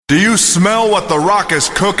Do you smell what The Rock is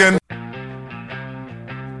cooking?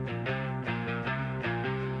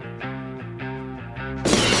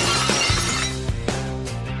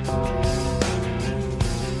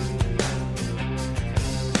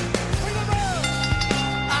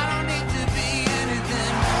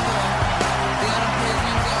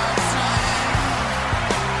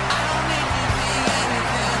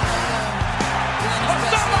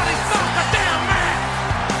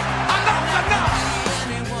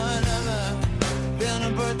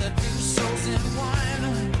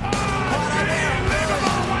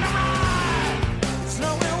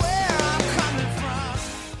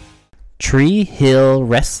 Tree Hill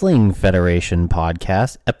Wrestling Federation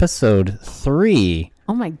podcast, episode 3.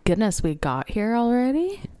 Oh my goodness, we got here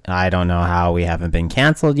already? I don't know how we haven't been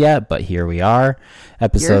canceled yet, but here we are.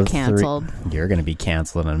 Episode You're canceled. 3. You're going to be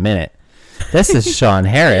canceled in a minute. This is Sean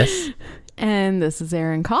Harris. And this is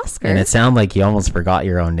Aaron Kosker. And it sounded like you almost forgot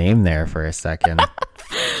your own name there for a second.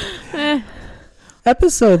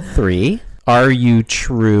 Episode 3. Are You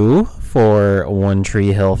True? For One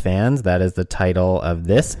Tree Hill fans, that is the title of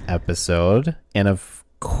this episode. And of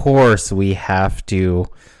course, we have to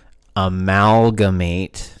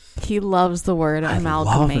amalgamate. He loves the word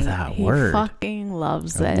amalgamate. I love that word. He fucking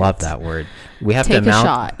loves it. I love that word. We have Take to a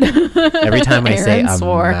shot. Every time I say Aaron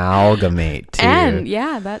swore. amalgamate, too. And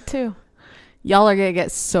yeah, that too. Y'all are gonna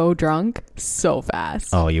get so drunk so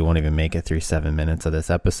fast. Oh, you won't even make it through 7 minutes of this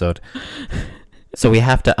episode. So we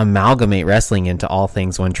have to amalgamate wrestling into all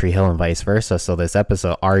things One Tree Hill and vice versa. So this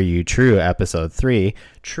episode, Are You True? Episode 3.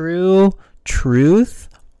 True, truth,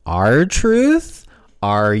 our truth,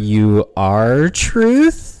 are you our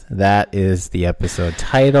truth? That is the episode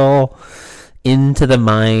title. Into the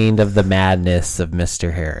mind of the madness of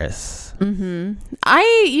Mr. Harris. Mm-hmm.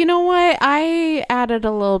 You know what? I added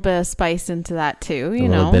a little bit of spice into that too. A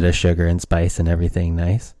little bit of sugar and spice and everything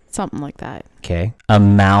nice. Something like that. Okay.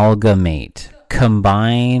 Amalgamate.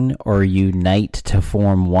 Combine or unite to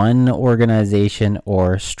form one organization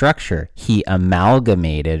or structure. He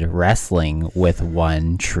amalgamated wrestling with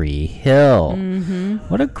One Tree Hill. Mm-hmm.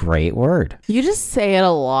 What a great word. You just say it a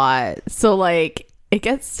lot. So like it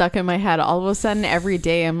gets stuck in my head. All of a sudden every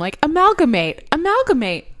day I'm like, amalgamate,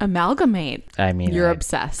 amalgamate, amalgamate. I mean, you're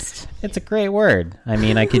obsessed. It's a great word. I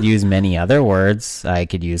mean, I could use many other words. I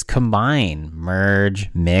could use combine, merge,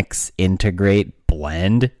 mix, integrate,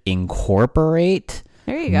 blend, incorporate.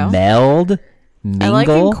 There you go. Meld, mingle. I like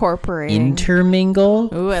incorporating. Intermingle.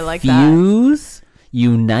 Ooh, I like fuse,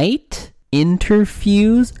 unite,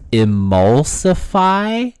 interfuse,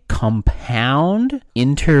 emulsify, compound,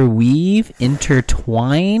 interweave,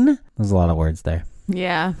 intertwine. There's a lot of words there.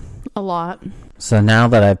 Yeah, a lot. So now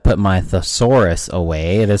that I've put my thesaurus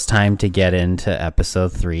away, it is time to get into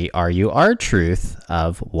episode 3, Are You Our Truth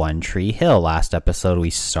of One Tree Hill. Last episode, we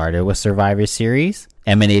started with Survivor Series,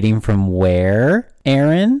 emanating from where,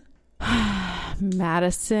 Aaron?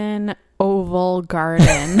 Madison Oval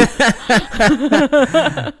Garden.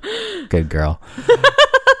 Good girl.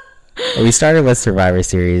 We started with Survivor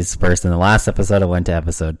Series first. In the last episode, I went to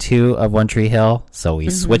episode 2 of One Tree Hill. So we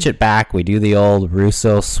switch it back. We do the old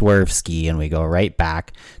Russo swerve ski, and we go right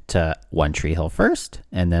back to One Tree Hill first.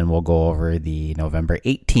 And then we'll go over the November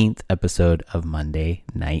 18th episode of Monday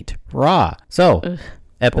Night Raw. So,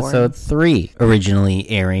 episode 3, originally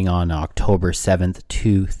airing on October 7th,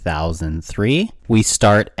 2003. We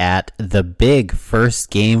start at the big first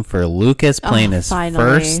game for Lucas, playing his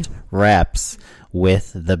first reps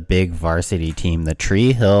with the big varsity team, the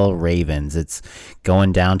Tree Hill Ravens. It's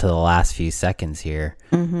going down to the last few seconds here.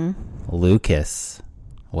 Mm-hmm. Lucas,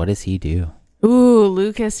 what does he do? Ooh,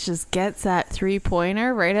 Lucas just gets that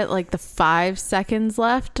 3-pointer right at like the 5 seconds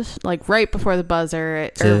left, like right before the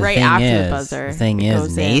buzzer, or right after the buzzer. The thing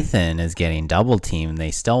is, Nathan is getting double teamed.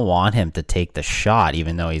 They still want him to take the shot,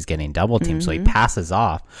 even though he's getting double teamed. So he passes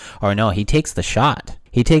off. Or no, he takes the shot.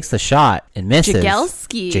 He takes the shot and misses.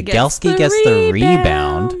 Jagielski gets the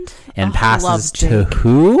rebound and passes to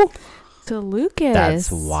who? To Lucas.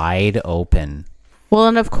 That's wide open. Well,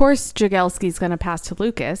 and of course, Jagielski's going to pass to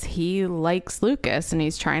Lucas. He likes Lucas, and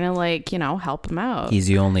he's trying to, help him out. He's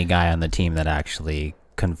the only guy on the team that actually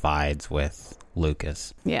confides with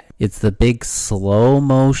Lucas. Yeah. It's the big slow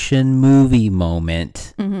motion movie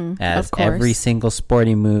moment, as of course. Every single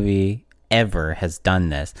sporting movie ever has done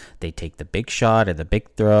this. They take the big shot or the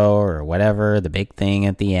big throw or whatever, the big thing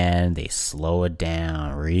at the end. They slow it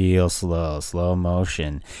down real slow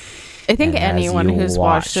motion. I think anyone who's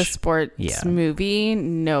watched a sports movie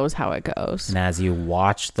knows how it goes. And as you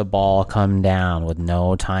watch the ball come down with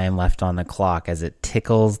no time left on the clock, as it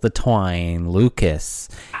tickles the twine, Lucas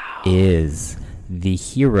is the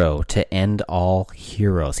hero to end all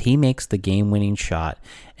heroes. He makes the game-winning shot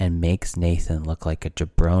and makes Nathan look like a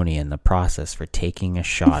jabroni in the process for taking a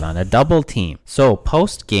shot on a double team. So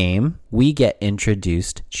post-game, we get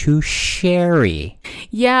introduced to Sherry.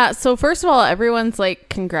 Yeah, so first of all, everyone's like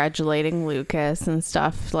congratulating Lucas and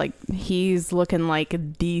stuff. Like, he's looking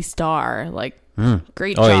like the star. Like,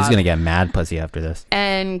 great job. Oh, he's going to get mad pussy after this.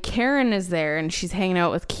 And Karen is there, and she's hanging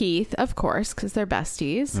out with Keith, of course, because they're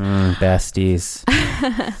besties. Besties.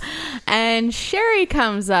 And Sherry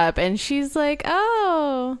comes up, and she's like,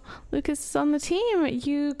 oh, Lucas is on the team.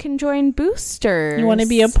 You can join Boosters. You want to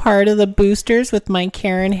be a part of the Boosters with my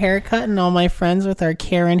Karen haircut and all my friends with our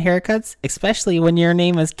Karen haircuts? Especially when your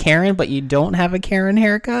name is Karen, but you don't have a Karen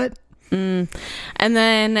haircut? And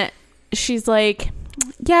then she's like,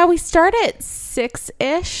 yeah, we start at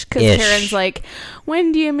 6-ish, because Karen's like,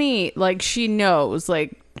 when do you meet? Like, she knows,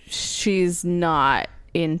 like, she's not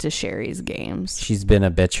into Sherry's games. She's been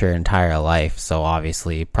a bitch her entire life, so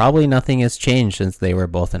obviously probably nothing has changed since they were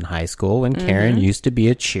both in high school when Karen used to be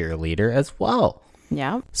a cheerleader as well.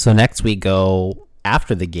 Yeah. So next we go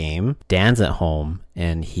after the game. Dan's at home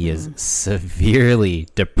and he is severely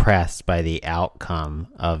depressed by the outcome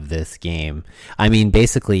of this game. I mean,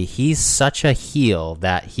 basically, he's such a heel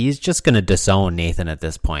that he's just going to disown Nathan at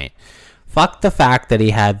this point. Fuck the fact that he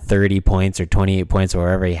had 30 points or 28 points or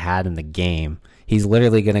whatever he had in the game. He's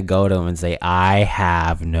literally going to go to him and say, I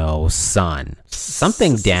have no son.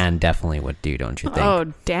 Something Dan definitely would do, don't you think? Oh,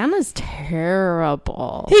 Dan is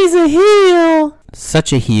terrible. He's a heel.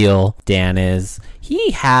 Such a heel, Dan is.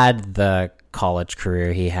 He had the college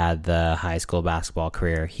career. He had the high school basketball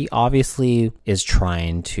career. He obviously is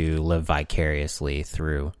trying to live vicariously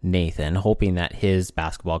through Nathan, hoping that his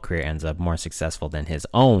basketball career ends up more successful than his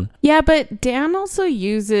own. Yeah, but Dan also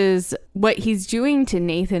uses what he's doing to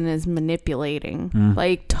Nathan is manipulating.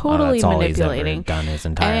 Like, totally manipulating. All he's ever done his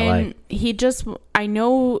entire life. He just, I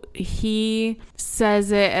know he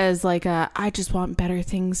says it as like I just want better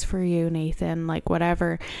things for you, Nathan, like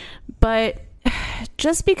whatever. But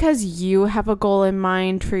just because you have a goal in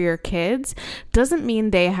mind for your kids doesn't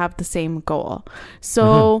mean they have the same goal.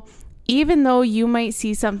 So even though you might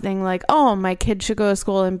see something like, oh, my kid should go to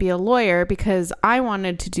school and be a lawyer because I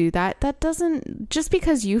wanted to do that, that doesn't, just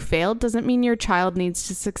because you failed doesn't mean your child needs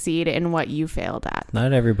to succeed in what you failed at.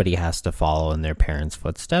 Not everybody has to follow in their parents'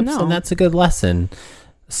 footsteps. No. And that's a good lesson,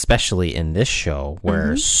 especially in this show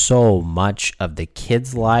where so much of the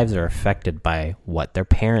kids' lives are affected by what their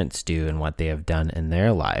parents do and what they have done in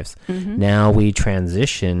their lives. Now we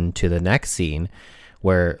transition to the next scene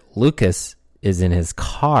where Lucas is in his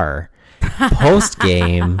car post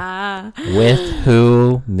game with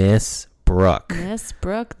who? Miss Brooke. Miss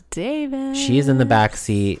Brooke Davis. She's in the back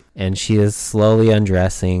seat and she is slowly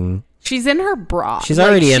undressing. She's in her bra. She's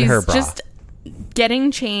already in her bra. Just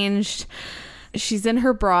getting changed. She's in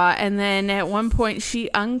her bra, and then at one point she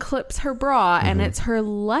unclips her bra, and it's her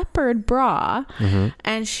leopard bra,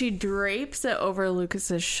 and she drapes it over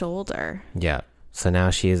Lucas's shoulder. Yeah. So now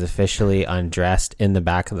she is officially undressed in the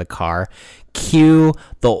back of the car. Cue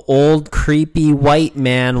the old creepy white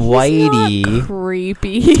man, Whitey. Not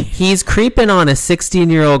creepy. He's creeping on a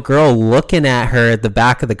 16-year-old girl looking at her at the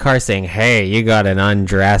back of the car saying, hey, you got an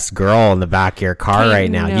undressed girl in the back of your car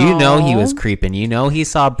right now. You know he was creeping. You know he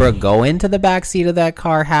saw Brooke go into the back seat of that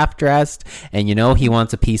car half dressed, and you know he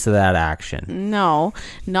wants a piece of that action. No,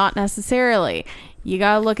 not necessarily. You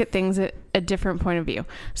got to look at things at a different point of view.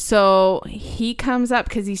 So he comes up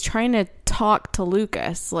because he's trying to talk to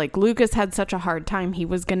Lucas. Like, Lucas had such a hard time. He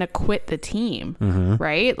was going to quit the team,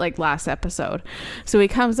 right? Like last episode. So he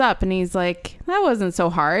comes up and he's like, that wasn't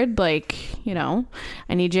so hard. Like, you know,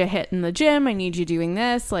 I need you hitting the gym. I need you doing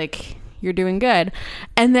this. Like, you're doing good.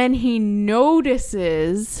 And then he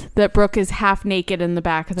notices that Brooke is half naked in the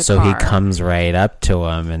back of the car. So he comes right up to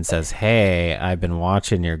him and says, hey, I've been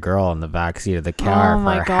watching your girl in the back seat of the car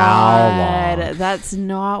for how long? That's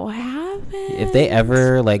not what happened. If they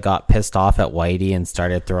ever like got pissed off at Whitey and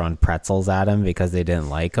started throwing pretzels at him because they didn't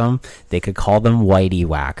like him, they could call them Whitey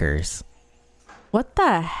whackers. What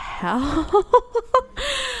the hell?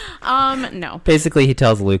 No. Basically, he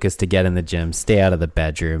tells Lucas to get in the gym, stay out of the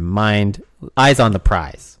bedroom, eyes on the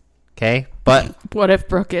prize. Okay? But what if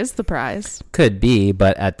Brooke is the prize? Could be,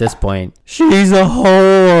 but at this point, she's a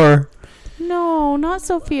whore. No, not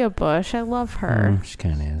Sophia Bush. I love her. She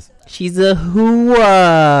kind of is. She's a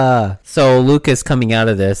hooah. So Lucas coming out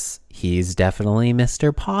of this, he's definitely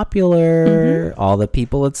Mr. Popular. All the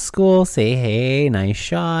people at school say, hey, nice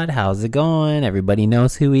shot. How's it going? Everybody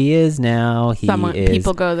knows who he is now.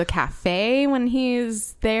 People go to the cafe when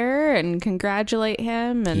he's there and congratulate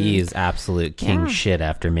him. And he is absolute king shit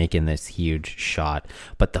after making this huge shot.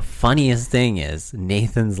 But the funniest thing is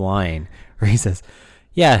Nathan's line where he says,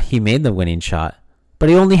 yeah, he made the winning shot, but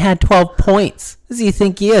he only had 12 points. Who does he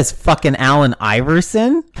think he is? Fucking Allen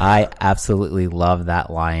Iverson? I absolutely love that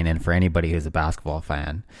line. And for anybody who's a basketball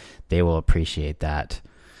fan, they will appreciate that.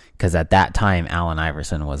 Because at that time, Allen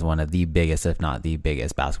Iverson was one of the biggest, if not the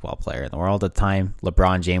biggest basketball player in the world at the time.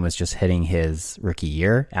 LeBron James was just hitting his rookie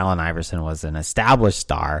year. Allen Iverson was an established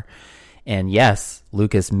star. And yes,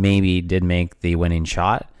 Lucas maybe did make the winning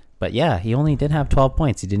shot. But yeah, he only did have 12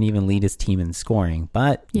 points. He didn't even lead his team in scoring.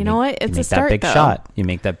 But you know what? It's a start, that big though. shot. You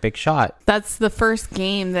make that big shot. That's the first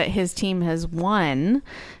game that his team has won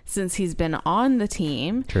since he's been on the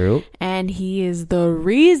team. True. And he is the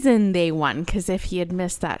reason they won. Because if he had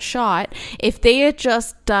missed that shot, if they had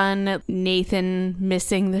just done Nathan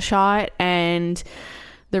missing the shot and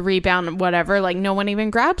the rebound, whatever, like no one even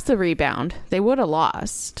grabs the rebound, they would have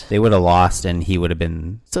lost. They would have lost, and he would have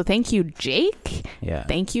been... So thank you, Jake. Yeah.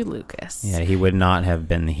 Thank you, Lucas. Yeah, he would not have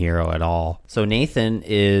been the hero at all. So Nathan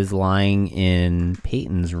is lying in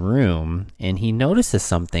Peyton's room, and he notices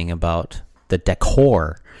something about the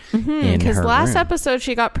decor in her room. Because last episode,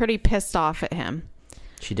 she got pretty pissed off at him.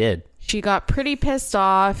 She did. She got pretty pissed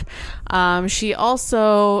off. She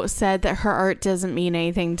also said that her art doesn't mean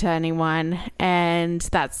anything to anyone, and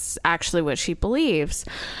that's actually what she believes.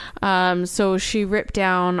 So she ripped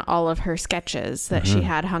down all of her sketches that she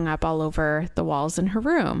had hung up all over the walls in her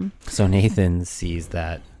room. So Nathan sees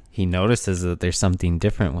that. He notices that there's something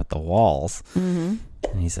different with the walls. And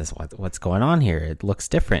he says, what's going on here? It looks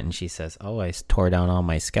different. And she says, oh, I tore down all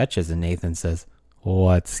my sketches. And Nathan says,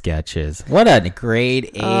 what sketches? What a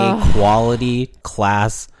grade A quality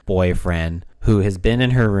class boyfriend who has been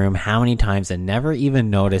in her room how many times and never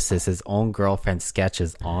even notices his own girlfriend's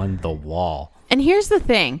sketches on the wall. And here's the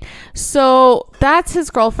thing. So that's his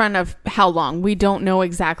girlfriend of how long? We don't know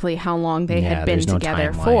exactly how long they had been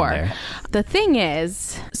together for. The thing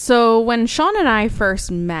is, so when Sean and I first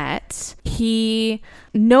met, he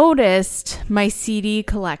noticed my CD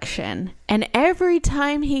collection. And every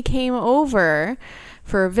time he came over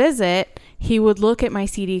for a visit, he would look at my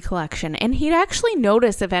CD collection, and he'd actually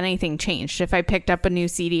notice if anything changed, if I picked up a new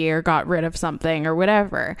CD or got rid of something or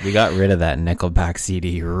whatever. We got rid of that Nickelback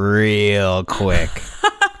CD real quick.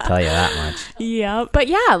 Tell you that much. Yeah. But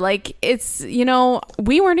yeah, like it's,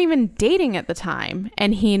 we weren't even dating at the time,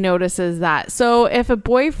 and he notices that. So if a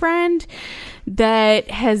boyfriend that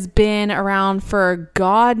has been around for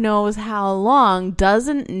God knows how long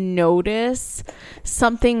doesn't notice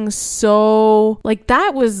something so like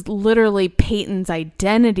that was literally Peyton's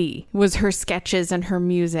identity, was her sketches and her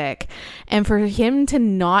music, and for him to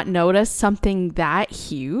not notice something that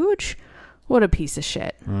huge, what a piece of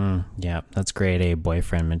shit. Yeah, that's grade A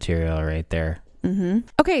boyfriend material right there.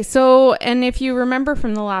 Okay, so, and if you remember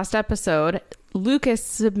from the last episode, Lucas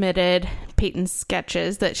submitted Peyton's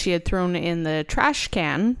sketches that she had thrown in the trash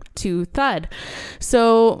can to Thud.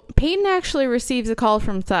 So Peyton actually receives a call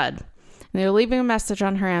from Thud. They're leaving a message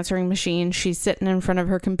on her answering machine. She's sitting in front of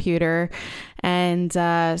her computer, and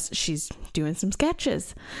she's doing some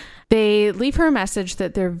sketches. They leave her a message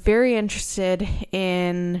that they're very interested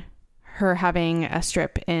in her having a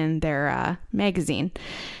strip in their magazine.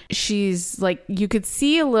 She's like, you could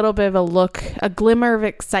see a little bit of a glimmer of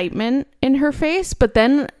excitement in her face, but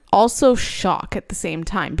then also shock at the same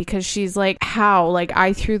time, because she's like, how? Like,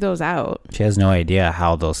 I threw those out. She has no idea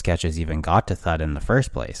how those sketches even got to Thud in the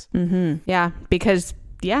first place. Yeah, because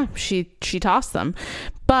she tossed them.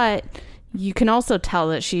 But you can also tell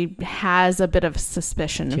that she has a bit of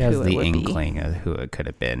suspicion of who it would be. She has the inkling of who it could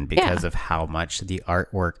have been because of how much the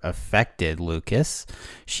artwork affected Lucas.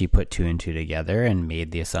 She put two and two together and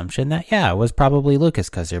made the assumption that, it was probably Lucas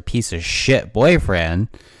because her piece of shit boyfriend.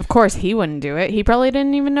 Of course, he wouldn't do it. He probably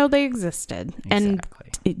didn't even know they existed.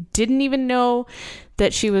 Exactly. And didn't even know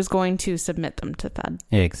that she was going to submit them to Thud.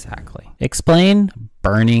 Exactly. Explain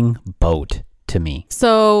Burning Boat to me.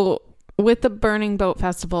 So with the Burning Boat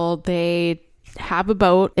Festival, they have a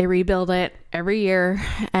boat, they rebuild it every year,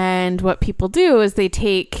 and what people do is they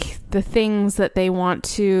take the things that they want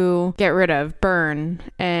to get rid of, burn,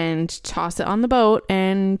 and toss it on the boat,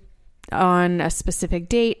 and on a specific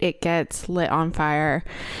date it gets lit on fire,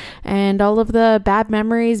 and all of the bad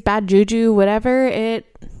memories, bad juju, whatever, it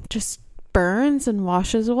just burns and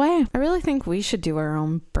washes away. I really think we should do our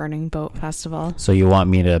own Burning Boat Festival. So you want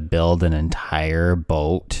me to build an entire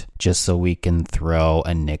boat just so we can throw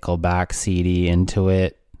a Nickelback CD into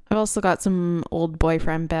it. I've also got some old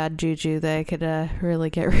boyfriend bad juju that I could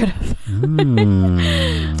really get rid of.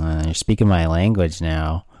 You're speaking my language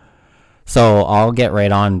now. So I'll get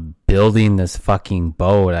right on building this fucking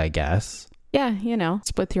boat, I guess. Yeah,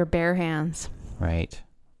 it's with your bare hands. Right.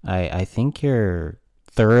 I think you're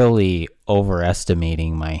thoroughly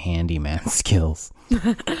overestimating my handyman skills.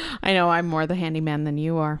 I know I'm more the handyman than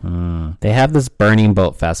you are. They have this Burning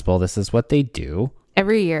Boat Festival. This is what they do.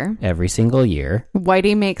 Every year. Every single year.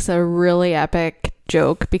 Whitey makes a really epic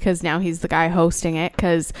joke because now he's the guy hosting it,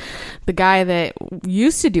 because the guy that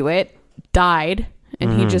used to do it died,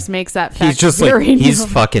 and he just makes that fact He's just very like, he's known.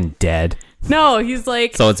 fucking dead. No, he's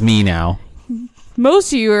like, So it's me now.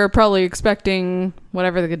 most of you are probably expecting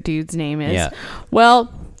whatever the dude's name is. Yeah.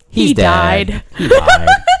 Well, he He's dead. died. He died.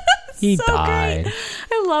 He So died. great.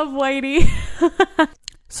 I love Whitey.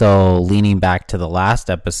 So leaning back to the last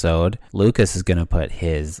episode, Lucas is going to put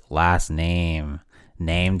his last name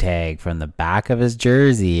tag from the back of his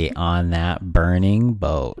jersey on that burning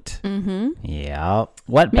boat. Yeah.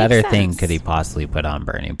 What better thing sense. could he possibly put on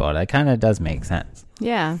burning boat? It kind of does make sense.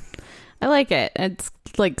 Yeah. I like it. It's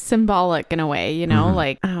like symbolic in a way,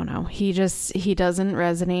 like, I don't know. He doesn't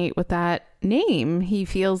resonate with that name. He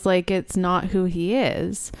feels like it's not who he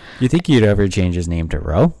is. You think you'd ever change his name to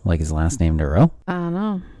Roe? Like his last name to Roe? I don't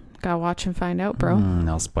know. Gotta watch and find out, bro.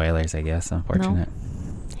 No spoilers, I guess. Unfortunate.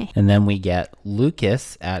 And then we get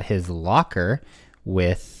Lucas at his locker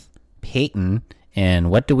with Peyton.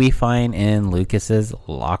 And what do we find in Lucas's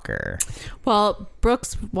locker? Well,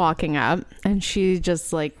 Brooke's walking up and she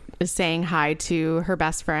just like is saying hi to her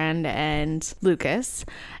best friend and Lucas,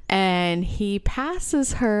 and he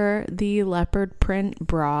passes her the leopard print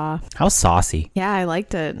bra. How saucy. Yeah, I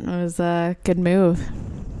liked it. It was a good move.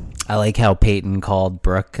 I like how Peyton called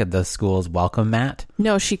Brooke the school's welcome mat.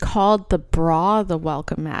 No, she called the bra the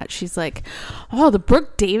welcome mat. She's like, oh, the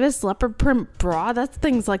Brooke Davis leopard print bra, that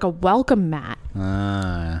thing's like a welcome mat.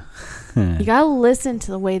 You gotta listen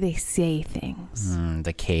to the way they say things.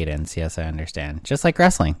 The cadence. Yes, I understand. Just like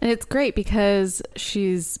wrestling. And it's great because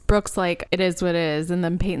Brooke's like, it is what it is. And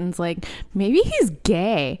then Peyton's like, maybe he's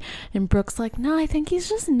gay. And Brooke's like, no, I think he's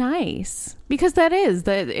just nice. Because that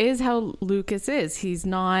is how Lucas is. He's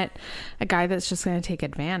not a guy that's just going to take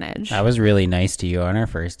advantage. I was really nice to you on our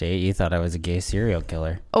first date. You thought I was a gay serial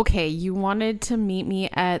killer. Okay, you wanted to meet me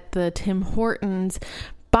at the Tim Hortons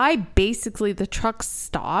by basically the truck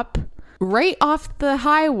stop right off the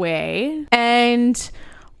highway, and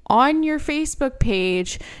on your Facebook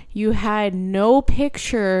page you had no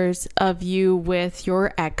pictures of you with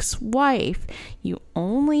your ex-wife. You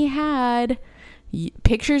only had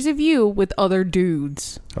pictures of you with other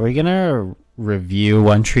dudes. Are we gonna review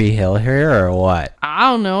One Tree Hill here or what?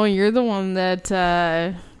 I don't know, you're the one that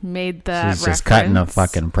made that She's just cutting a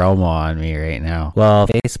fucking promo on me right now. Well,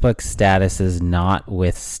 Facebook status is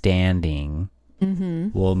notwithstanding,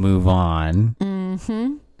 we'll move on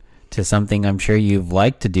to something I'm sure you've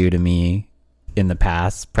liked to do to me in the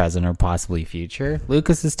past, present, or possibly future.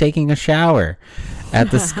 Lucas is taking a shower at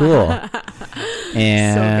the school.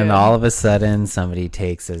 And So all of a sudden, somebody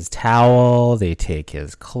takes his towel, they take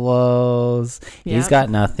his clothes. He's Yep. got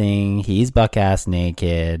nothing. He's buck-ass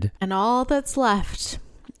naked. And all that's left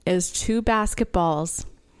is 2 basketballs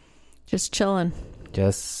just chilling.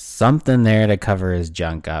 Just something there to cover his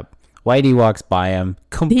junk up. Whitey walks by him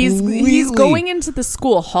completely. He's going into the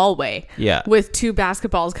school hallway Yeah. with 2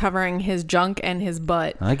 basketballs covering his junk and his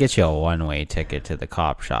butt. I'll get you a one-way ticket to the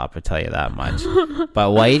cop shop, I'll tell you that much. But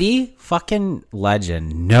Whitey, fucking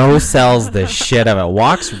legend, no sells the shit of it.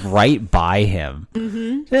 Walks right by him.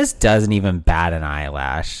 Just doesn't even bat an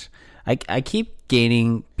eyelash. I keep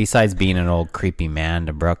gaining, besides being an old creepy man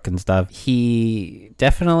to Brooke and stuff, he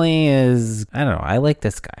definitely is, I don't know, I like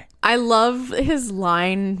this guy. I love his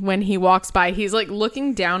line when he walks by. He's like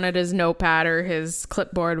looking down at his notepad or his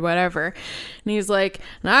clipboard, whatever. And he's like,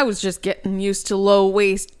 and I was just getting used to low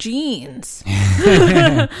waist jeans.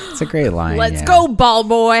 It's a great line. Let's yeah. go, ball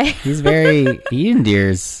boy. He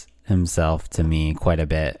endears himself to me quite a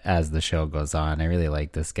bit as the show goes on. I really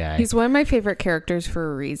like this guy. He's one of my favorite characters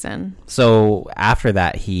for a reason. So after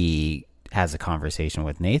that, he has a conversation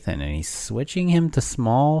with Nathan and he's switching him to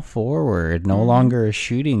small forward, no longer a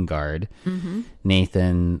shooting guard.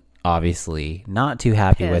 Nathan, obviously not too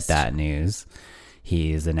happy with Pissed. that news.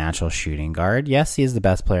 He's a natural shooting guard. Yes, he's the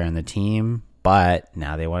best player on the team, but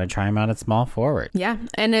now they want to try him out at small forward. Yeah,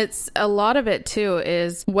 and it's a lot of it too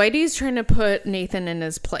is Whitey's trying to put Nathan in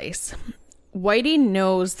his place. Whitey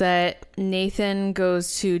knows that Nathan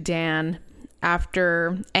goes to Dan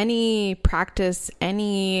after any practice,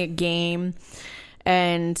 any game,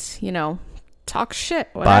 and, talk shit,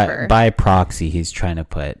 whatever. By proxy, he's trying to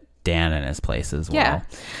put Dan in his place as well. Yeah.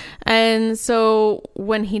 And so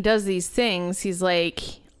when he does these things, he's like,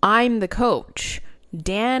 I'm the coach.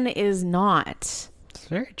 Dan is not. It's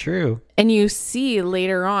very true. And you see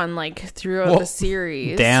later on, like throughout the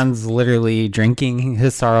series, Dan's literally drinking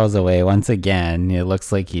his sorrows away once again. It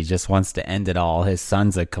looks like he just wants to end it all. His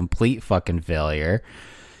son's a complete fucking failure.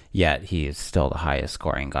 Yet he is still the highest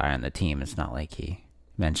scoring guy on the team. It's not like he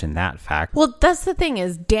mentioned that fact. Well, that's the thing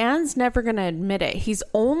is Dan's never going to admit it. He's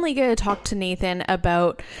only going to talk to Nathan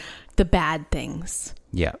about the bad things.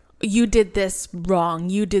 Yeah. You did this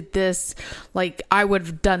wrong. You did this. Like, I would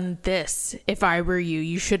have done this if I were you.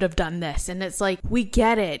 You should have done this. And it's like, we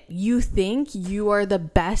get it. You think you are the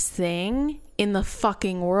best thing in the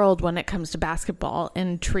fucking world when it comes to basketball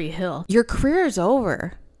in Tree Hill. Your career is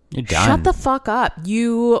over. You're done. Shut the fuck up.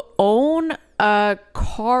 You own a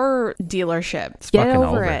car dealership. Get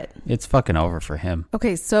over it. It's fucking over for him.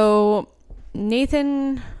 Okay, so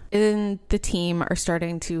Nathan and the team are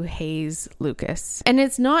starting to haze Lucas. And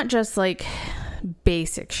it's not just like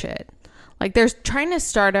basic shit. Like they're trying to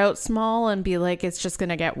start out small and be like, it's just going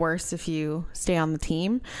to get worse if you stay on the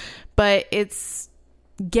team. But it's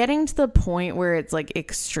getting to the point where it's like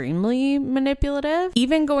extremely manipulative,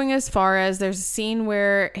 even going as far as there's a scene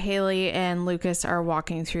where Haley and Lucas are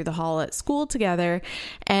walking through the hall at school together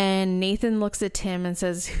and Nathan looks at Tim and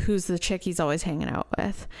says, who's the chick he's always hanging out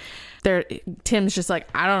with? Tim's just like,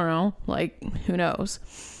 I don't know, like who knows.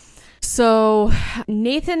 So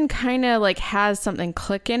Nathan kind of like has something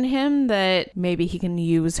click in him that maybe he can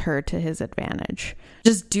use her to his advantage.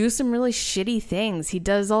 Just do some really shitty things. He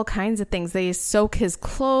does all kinds of things. They soak his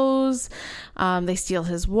clothes. They steal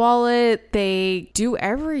his wallet. They do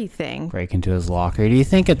everything. Break into his locker. Do you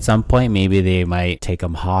think at some point maybe they might take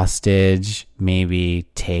him hostage? Maybe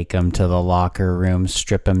take him to the locker room,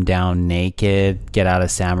 strip him down naked, get out a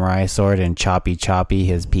samurai sword and choppy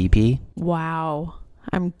his pee-pee? Wow.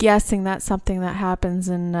 I'm guessing that's something that happens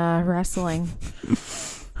in wrestling.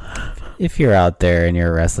 If you're out there and you're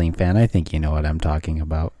a wrestling fan, I think you know what I'm talking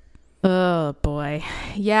about. Oh boy.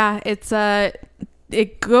 Yeah, they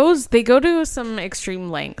go to some extreme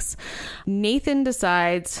lengths. Nathan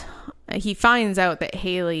decides, he finds out that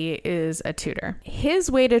Haley is a tutor.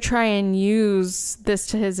 His way to try and use this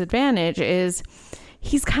to his advantage is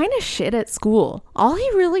he's kind of shit at school. All he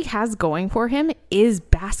really has going for him is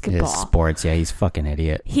basketball. His sports, yeah, he's a fucking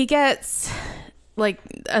idiot. He gets like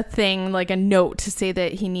a thing, like a note to say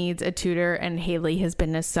that he needs a tutor and Haley has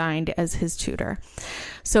been assigned as his tutor.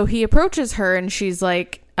 So he approaches her and she's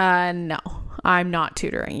like, no, I'm not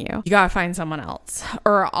tutoring you. You gotta find someone else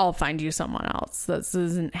or I'll find you someone else. This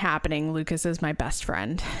isn't happening. Lucas is my best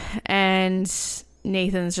friend. And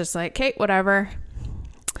Nathan's just like, okay, whatever.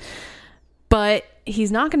 But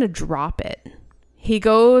he's not going to drop it. He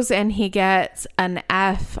goes and he gets an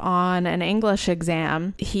F on an English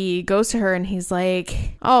exam. He goes to her and he's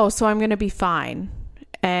like, oh, so I'm going to be fine.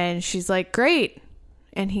 And she's like, great.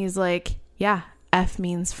 And he's like, yeah, F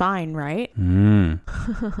means fine, right?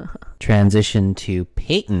 Transition to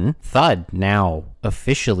Peyton. Thud now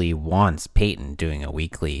officially wants Peyton doing a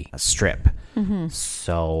weekly strip.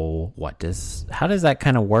 So how does that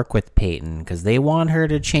kind of work with Peyton? Because they want her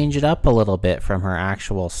to change it up a little bit from her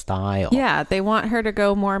actual style. Yeah, they want her to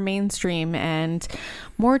go more mainstream and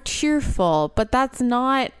more cheerful, but that's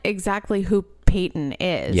not exactly who Peyton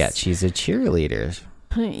is. Yeah, she's a cheerleader.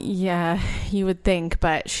 Yeah, you would think,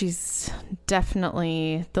 but she's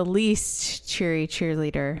definitely the least cheery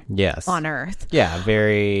cheerleader on earth. Yeah,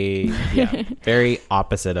 very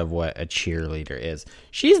opposite of what a cheerleader is.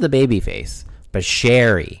 She's the baby face, but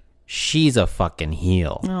Sherry, she's a fucking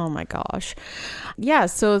heel. Oh my gosh. Yeah,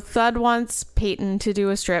 so Thud wants Peyton to do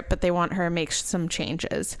a strip, but they want her to make some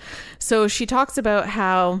changes. So she talks about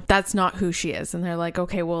how that's not who she is. And they're like,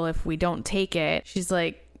 okay, well, if we don't take it, she's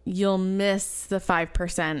like, you'll miss the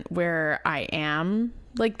 5% where I am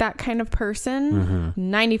like that kind of person.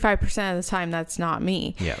 95% of the time, that's not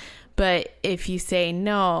me. Yeah. But if you say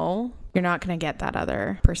no, you're not going to get that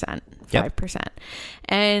other percent, 5%. Yep.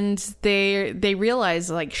 And they realize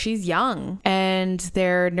like she's young and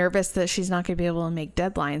they're nervous that she's not going to be able to make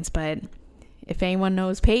deadlines. But if anyone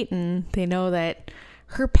knows Peyton, they know that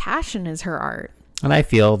her passion is her art. And I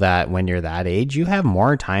feel that when you're that age, you have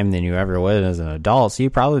more time than you ever would as an adult. So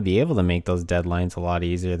you'd probably be able to make those deadlines a lot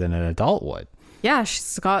easier than an adult would. Yeah,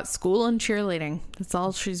 she's got school and cheerleading. That's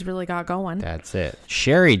all she's really got going. That's it.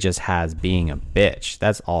 Sherry just has being a bitch.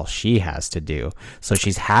 That's all she has to do. So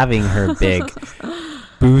she's having her big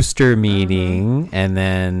booster meeting, and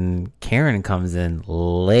then Karen comes in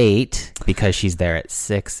late because she's there at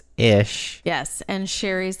 6-ish. Yes, and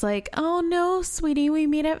Sherry's like, oh no, sweetie, we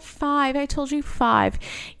meet at 5. I told you 5.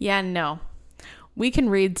 Yeah, no. We can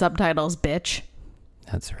read subtitles, bitch.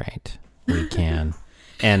 That's right. We can.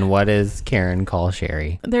 And what does Karen call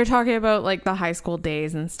Sherry? They're talking about like the high school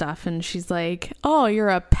days and stuff, and she's like, oh, you're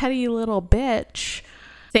a petty little bitch.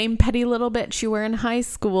 Same petty little bitch you were in high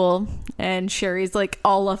school. And Sherry's like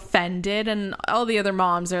all offended, and all the other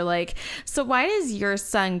moms are like, so why does your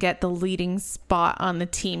son get the leading spot on the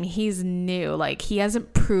team? He's new. Like, he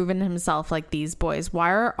hasn't proven himself like these boys.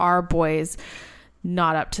 Why are our boys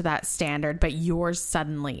not up to that standard, but yours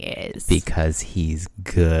suddenly is? Because he's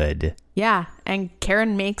good. Yeah, and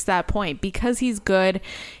Karen makes that point. Because he's good,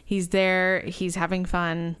 he's there, he's having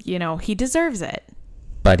fun, you know, he deserves it.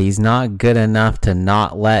 But he's not good enough to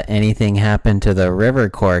not let anything happen to the river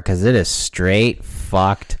court, because it is straight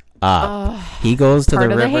fucked up. He goes to the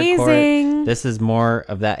river court. This is more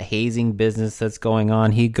of that hazing business that's going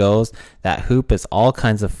on. He goes, that hoop is all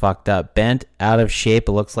kinds of fucked up, bent, out of shape.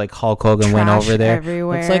 It looks like Hulk Hogan went over there.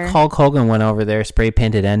 Everywhere. Looks like Hulk Hogan went over there, spray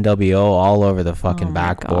painted NWO all over the fucking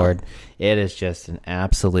backboard. It is just an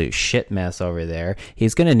absolute shit mess over there.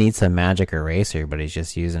 He's going to need some magic eraser, but he's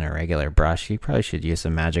just using a regular brush. He probably should use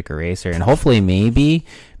some magic eraser. And hopefully maybe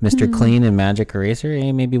Mr. Clean and Magic Eraser,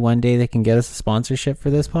 maybe one day they can get us a sponsorship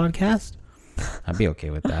for this podcast. I'd be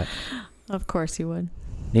okay with that. Of course you would.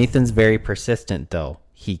 Nathan's very persistent, though.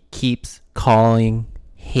 He keeps calling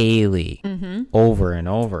Haley over and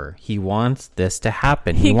over. He wants this to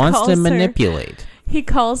happen. He wants to manipulate. He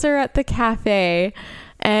calls her at the cafe.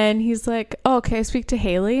 And he's like, oh, can I speak to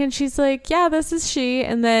Haley? And she's like, yeah, this is she.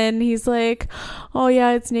 And then he's like, oh,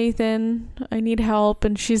 yeah, it's Nathan. I need help.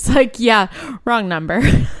 And she's like, yeah, wrong number.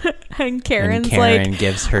 And Karen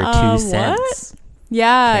gives her 2 cents. What?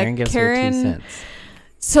 Yeah. Karen gives her 2 cents.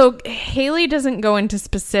 So Haley doesn't go into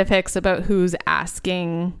specifics about who's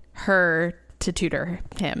asking her to tutor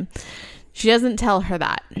him. She doesn't tell her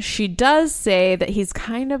that. She does say that he's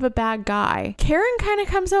kind of a bad guy. Karen kind of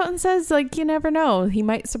comes out and says, like, you never know. He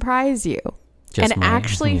might surprise you.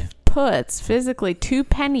 Actually puts physically 2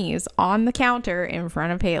 pennies on the counter in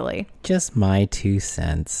front of Haley. Just my 2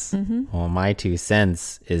 cents. Well, my 2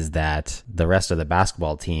 cents is that the rest of the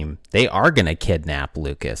basketball team, they are going to kidnap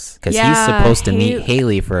Lucas because he's supposed to meet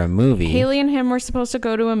Haley for a movie. Haley and him were supposed to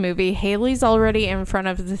go to a movie. Haley's already in front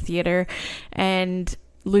of the theater, and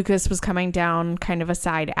Lucas was coming down kind of a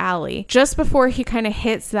side alley. Just before he kind of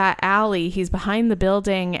hits that alley, he's behind the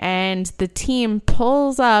building, and the team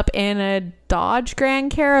pulls up in a Dodge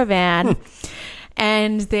Grand Caravan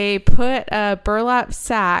and they put a burlap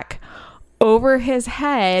sack over his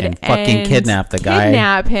head and fucking kidnap the guy.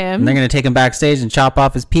 Kidnap him. And they're going to take him backstage and chop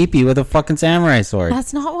off his pee-pee with a fucking samurai sword.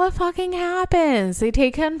 That's not what fucking happens. They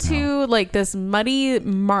take him to like this muddy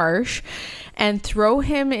marsh and throw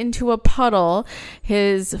him into a puddle.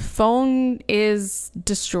 His phone is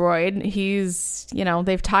destroyed. He's,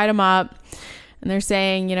 they've tied him up and they're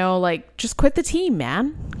saying, like, just quit the team,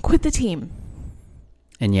 man. Quit the team.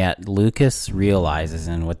 And yet Lucas realizes,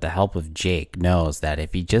 and with the help of Jake, knows that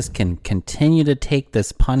if he just can continue to take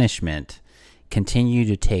this punishment, continue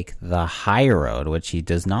to take the high road, which he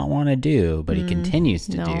does not want to do, but he continues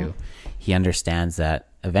to do, he understands that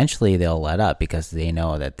eventually they'll let up because they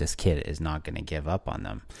know that this kid is not going to give up on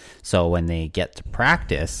them. So when they get to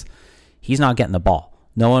practice, he's not getting the ball.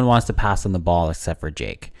 No one wants to pass him the ball except for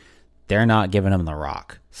Jake. They're not giving him the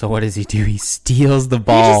rock. So what does he do? He steals the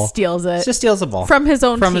ball. He just steals it. Just steals the ball. From his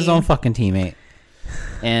own fucking teammate.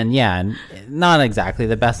 And yeah, not exactly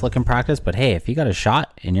the best looking practice, but hey, if you got a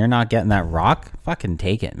shot and you're not getting that rock, fucking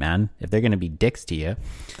take it, man. If they're going to be dicks to you.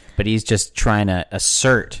 But he's just trying to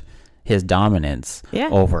assert his dominance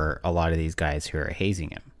over a lot of these guys who are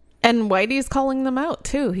hazing him. And Whitey's calling them out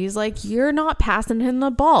too. He's like, you're not passing him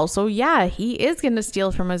the ball. So yeah, he is going to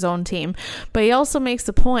steal from his own team. But he also makes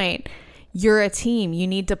the point, you're a team. You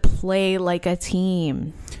need to play like a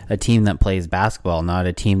team. A team that plays basketball, not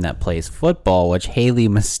a team that plays football, which Haley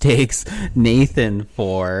mistakes Nathan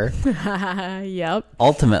for. Yep.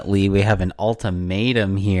 Ultimately, we have an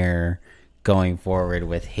ultimatum here going forward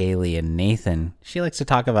with Haley and Nathan. She likes to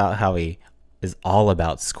talk about how he is all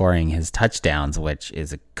about scoring his touchdowns, which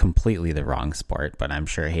is completely the wrong sport, but I'm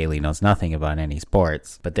sure Haley knows nothing about any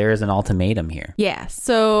sports. But there is an ultimatum here. Yeah,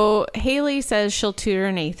 so Haley says she'll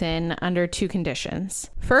tutor Nathan under 2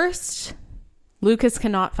 conditions. First, Lucas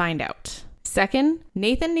cannot find out. Second,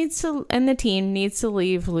 Nathan and the team needs to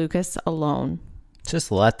leave Lucas alone.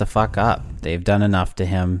 Just let the fuck up. They've done enough to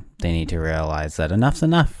him. They need to realize that enough's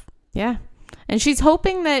enough. Yeah. And she's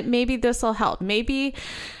hoping that maybe this will help. Maybe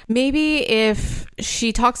if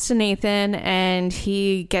she talks to Nathan and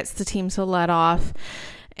he gets the team to let off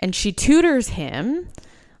and she tutors him,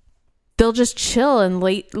 they'll just chill and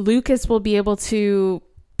Lucas will be able to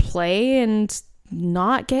play and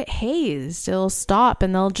not get hazed. It'll stop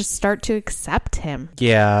and they'll just start to accept him.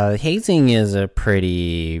 Yeah, hazing is a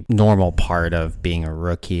pretty normal part of being a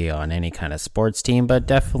rookie on any kind of sports team, but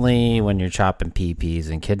definitely when you're chopping PPs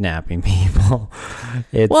and kidnapping people,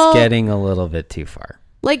 it's getting a little bit too far.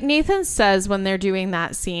 Like Nathan says when they're doing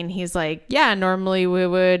that scene, he's like, yeah, normally we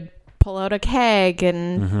would pull out a keg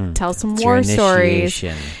and tell some war stories.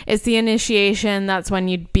 It's the initiation. That's when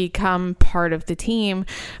you'd become part of the team.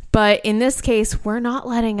 But in this case, we're not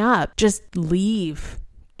letting up. Just leave.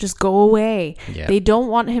 Just go away. Yeah. They don't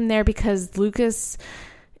want him there because Lucas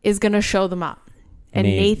is going to show them up. And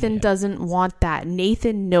Nathan doesn't want that.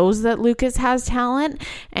 Nathan knows that Lucas has talent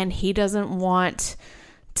and he doesn't want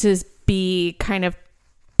to be kind of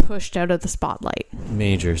pushed out of the spotlight.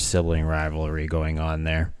 Major sibling rivalry going on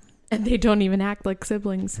there. And they don't even act like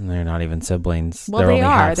siblings. And they're not even siblings. Well, they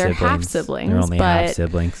are. They're half siblings. They're only half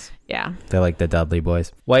siblings. Yeah. They're like the Dudley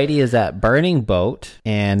boys. Whitey is at Burning Boat,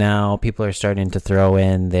 and now people are starting to throw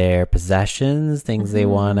in their possessions, things they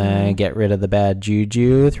want to get rid of the bad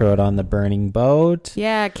juju, throw it on the burning boat.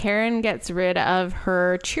 Yeah, Karen gets rid of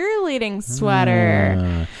her cheerleading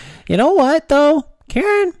sweater. You know what, though?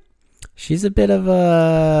 Karen, she's a bit of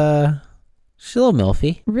a... She's a little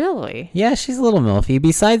milfy. Really? Yeah, she's a little milfy.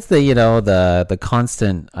 Besides the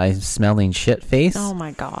constant I'm smelling shit face. Oh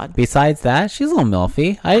my God. Besides that, she's a little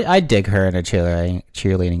milfy. I dig her in a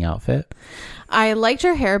cheerleading outfit. I liked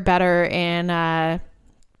her hair better in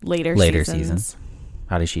later seasons.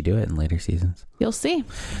 How does she do it in later seasons? You'll see.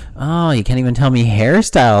 Oh, you can't even tell me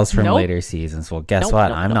hairstyles from later seasons. Well, guess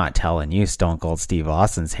what? I'm not telling you Stone Cold Steve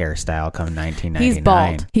Austin's hairstyle come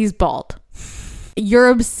 1999. He's bald. You're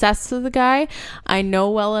obsessed with the guy. I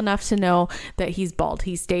know well enough to know that he's bald.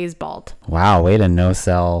 He stays bald. Wow, way to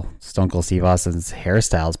no-sell Stone Cold Steve Austin's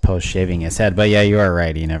hairstyles post-shaving his head. But yeah, you are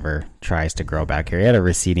right. He never tries to grow back hair. He had a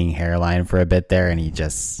receding hairline for a bit there, and he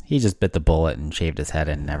just bit the bullet and shaved his head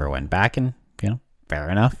and never went back. And, fair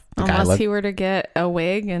enough. Unless he were to get a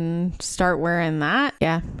wig and start wearing that.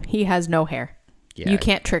 Yeah, he has no hair. Yeah. You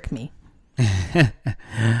can't trick me.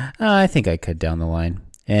 I think I could down the line.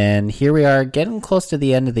 And here we are getting close to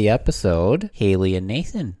the end of the episode. Haley and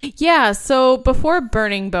Nathan. Yeah, so before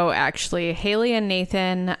Burning Boat, actually, Haley and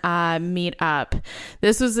Nathan meet up.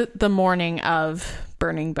 This was the morning of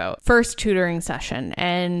Burning Boat. First tutoring session.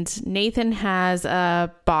 And Nathan has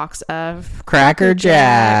a box of Cracker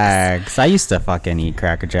Jacks. I used to fucking eat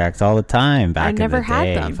Cracker Jacks all the time back in the day. I never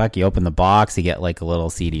had them. Fuck, you open the box, you get like a little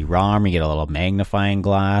CD-ROM, you get a little magnifying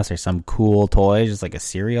glass or some cool toy, just like a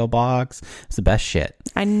cereal box. It's the best shit.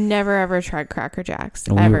 I never ever tried Cracker Jacks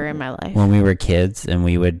ever in my life. When we were kids and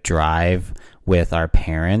we would drive with our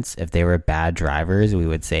parents, if they were bad drivers, we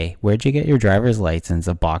would say, "Where'd you get your driver's license?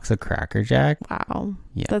 A box of Cracker Jack?" Wow.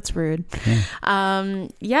 Yeah. That's rude.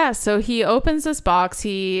 Yeah. So he opens this box.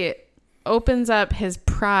 He opens up his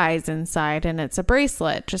prize inside, and it's a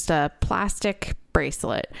bracelet, just a plastic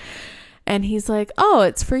bracelet. And he's like, "Oh,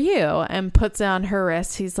 it's for you," and puts it on her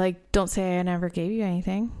wrist. He's like, "Don't say I never gave you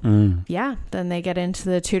anything." Yeah. Then they get into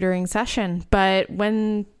the tutoring session. But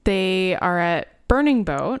when they are at Burning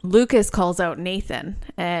Boat, Lucas calls out Nathan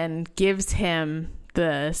and gives him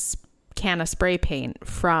the can of spray paint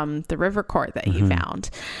from the river court that he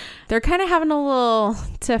found. They're kind of having a little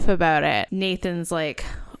tiff about it. Nathan's like,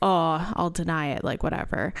 "Oh, I'll deny it, like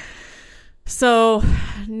whatever." So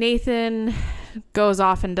Nathan goes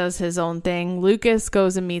off and does his own thing. Lucas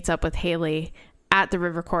goes and meets up with Haley at the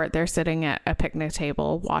river court. They're sitting at a picnic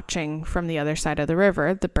table watching from the other side of the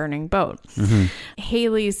river, the burning boat.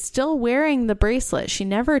 Haley's still wearing the bracelet. She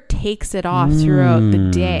never takes it off throughout the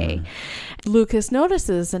day. Lucas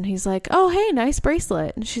notices and he's like, "Oh, hey, nice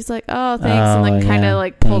bracelet." And she's like, "Oh, thanks." And like kind of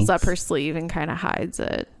like pulls up her sleeve and kind of hides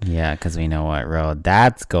it. Yeah, because we know what road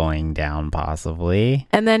that's going down possibly.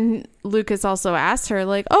 And then Lucas also asks her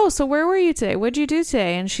like, "Oh, so where were you today? What'd you do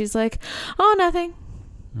today?" And she's like, "Oh, nothing."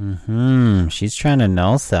 She's trying to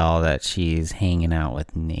no-sell that she's hanging out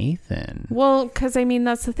with Nathan. Well, because I mean,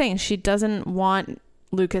 that's the thing. She doesn't want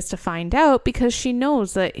Lucas to find out because she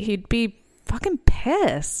knows that he'd be fucking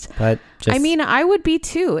pissed. But I mean, I would be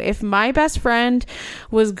too. If my best friend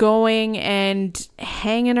was going and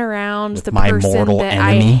hanging around the person that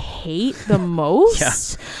I hate the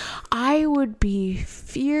most, I would be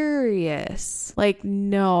furious. Like,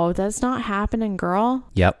 no, that's not happening, girl.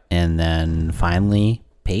 Yep. And then finally,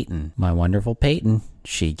 Peyton, my wonderful Peyton.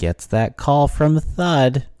 She gets that call from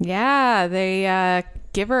Thud. Yeah, they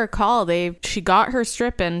give her a call. She got her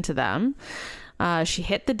strip into them. She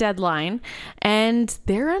hit the deadline, and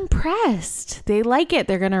they're impressed. They like it.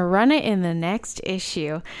 They're going to run it in the next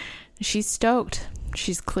issue. She's stoked.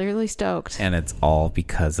 She's clearly stoked. And it's all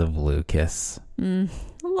because of Lucas.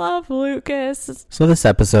 Love Lucas. So this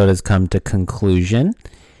episode has come to conclusion.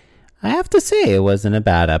 I have to say, it wasn't a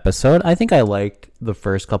bad episode. I think I liked the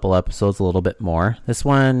first couple episodes a little bit more. This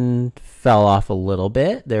one fell off a little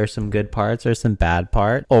bit. There are some good parts, there's some bad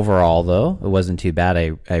parts. Overall, though, it wasn't too bad.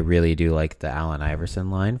 I really do like the Allen Iverson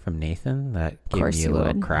line from Nathan. That gave me a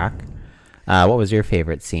little crack. What was your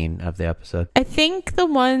favorite scene of the episode? I think the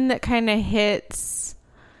one that kind of hits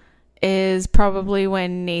is probably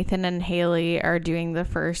when Nathan and Haley are doing the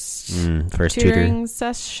first tutoring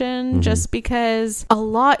session, just because a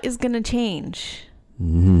lot is going to change.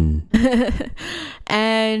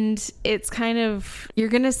 And it's kind of, you're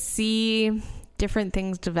going to see different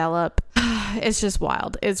things develop. It's just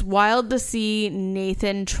wild. It's wild to see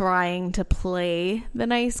Nathan trying to play the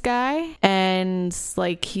nice guy, and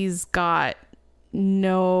like he's got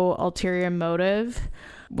no ulterior motive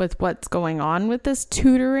with what's going on with this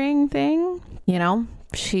tutoring thing. You know,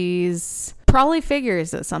 she's probably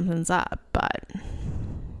figures that something's up, but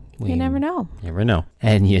you never know. Never know.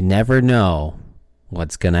 And you never know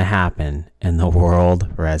what's going to happen in the World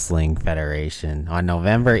Wrestling Federation. On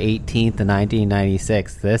November 18th,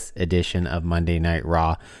 1996, this edition of Monday Night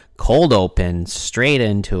Raw, cold open, straight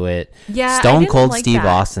into it. Yeah, Stone Cold Steve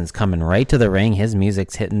Austin's coming right to the ring. His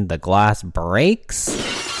music's hitting, the glass breaks.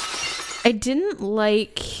 I didn't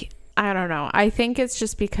like, I don't know. I think it's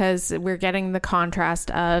just because we're getting the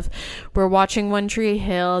contrast of, we're watching One Tree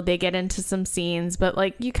Hill, they get into some scenes, but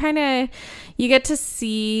like you get to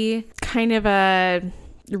see kind of a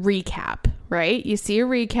recap, right? You see a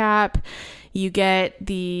recap, you get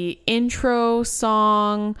the intro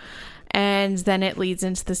song, and then it leads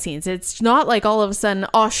into the scenes. It's not like all of a sudden,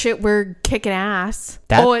 oh shit, we're kicking ass.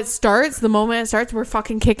 It starts, the moment it starts, we're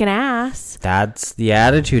fucking kicking ass. That's the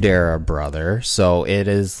Attitude Era, brother. So it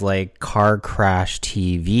is like car crash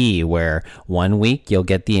TV, where one week you'll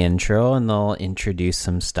get the intro and they'll introduce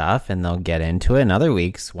some stuff and they'll get into it. And other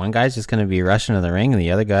weeks, one guy's just going to be rushing to the ring and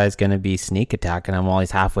the other guy's going to be sneak attacking him while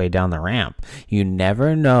he's halfway down the ramp. You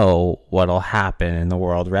never know what'll happen in the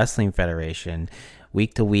World Wrestling Federation.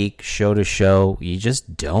 Week to week, show to show, you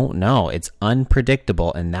just don't know. It's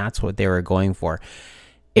unpredictable, and that's what they were going for.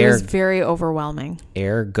 It was very overwhelming.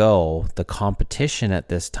 Ergo, the competition at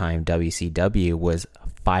this time, WCW, was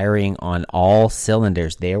firing on all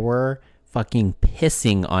cylinders. They were fucking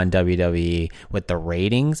pissing on WWE with the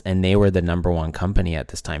ratings, and they were the number one company at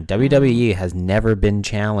this time. WWE has never been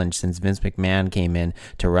challenged since Vince McMahon came in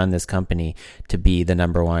to run this company to be the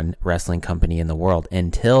number one wrestling company in the world,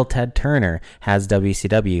 until Ted Turner has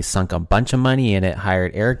WCW, sunk a bunch of money in it,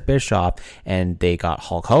 hired Eric Bischoff, and they got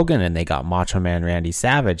Hulk Hogan, and they got Macho Man Randy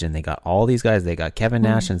Savage, and they got all these guys. They got Kevin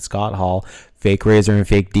Nash and Scott Hall. Fake Razor and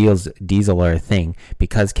fake Diesel are a thing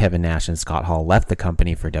because Kevin Nash and Scott Hall left the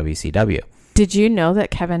company for WCW. Did you know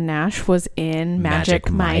that Kevin Nash was in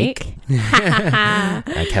Magic Mike?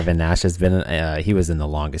 Kevin Nash has been, he was in The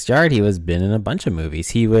Longest Yard. He was been in a bunch of movies.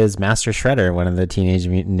 He was Master Shredder, one of the Teenage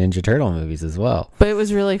Mutant Ninja Turtle movies as well. But it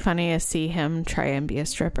was really funny to see him try and be a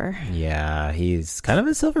stripper. Yeah, he's kind of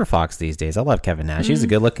a silver fox these days. I love Kevin Nash. He's a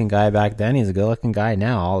good looking guy back then. He's a good looking guy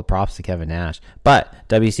now. All the props to Kevin Nash. But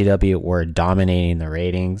WCW were dominating the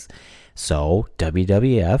ratings. So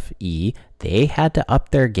WWFE, they had to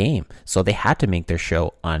up their game. So they had to make their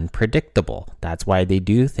show unpredictable. That's why they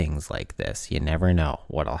do things like this. You never know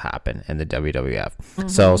what'll happen in the WWF.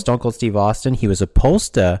 So Stone Cold Steve Austin, he was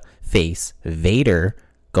supposed to face Vader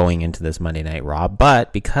going into this Monday Night Raw,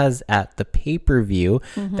 but because at the pay-per-view,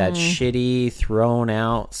 that shitty thrown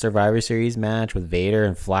out Survivor Series match with Vader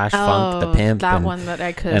and Flash Funk the Pimp, that and one that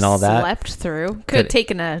I could have slept through, could have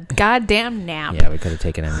taken a goddamn nap. Yeah, we could have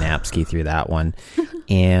taken a napski through that one.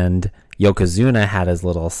 And Yokozuna had his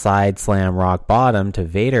little side slam rock bottom to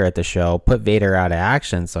Vader at the show, put Vader out of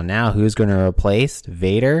action. So now who's going to replace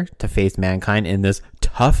Vader to face Mankind in this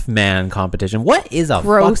tough man competition? What is a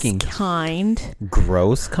gross fucking kind?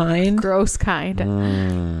 Gross kind? Gross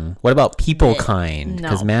kind. What about people kind? No.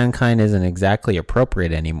 Because Mankind isn't exactly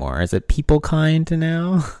appropriate anymore. Is it people kind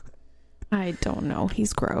now? I don't know.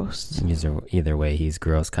 He's gross. Either way, he's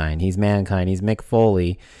gross kind. He's Mankind. He's Mick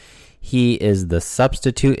Foley. He is the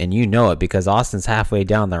substitute, and you know it because Austin's halfway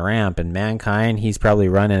down the ramp, and Mankind, he's probably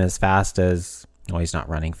running as fast as... Well, he's not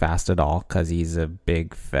running fast at all because he's a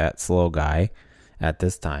big, fat, slow guy at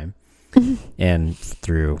this time. And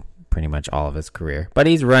through pretty much all of his career. But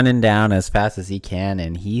he's running down as fast as he can,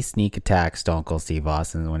 and he sneak attacks Stone Cold Steve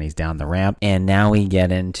Austin when he's down the ramp. And now we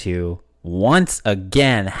get into, once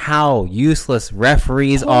again, how useless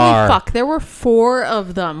referees are. Fuck, there were 4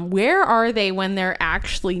 of them. Where are they when they're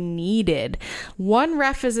actually needed? One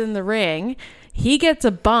ref is in the ring, he gets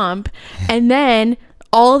a bump, and then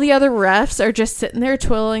all the other refs are just sitting there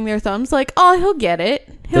twiddling their thumbs like, oh, he'll get it.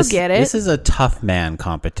 He'll get it. This is a tough man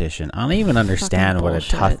competition. I don't even understand Fucking what a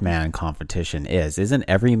bullshit. tough man competition is. Isn't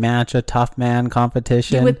every match a tough man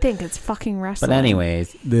competition? You would think it's fucking wrestling. But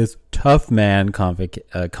anyways, this tough man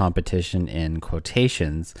competition in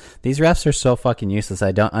quotations, these refs are so fucking useless.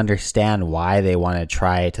 I don't understand why they want to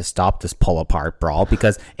try to stop this pull apart brawl,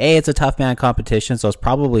 because A, it's a tough man competition, so it's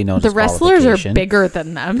probably no the wrestlers are disqualification. bigger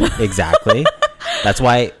than them. Exactly. That's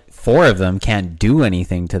why 4 of them can't do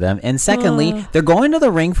anything to them. And secondly, they're going to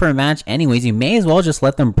the ring for a match anyways. You may as well just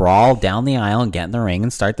let them brawl down the aisle and get in the ring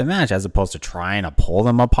and start the match, as opposed to trying to pull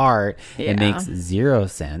them apart. Yeah. It makes 0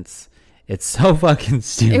 sense. It's so fucking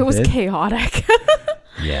stupid. It was chaotic.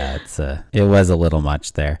 Yeah, it was a little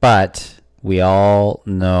much there. But we all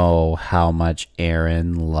know how much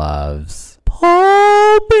Aaron loves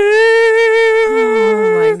Paul Bear.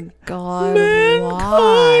 Oh my god, Get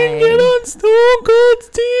why? on Stone Cold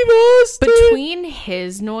Steve Austin. Between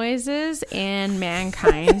his noises and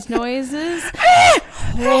Mankind's noises,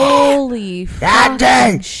 holy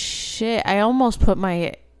fucking shit. I almost put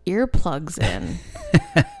my earplugs in.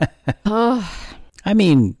 I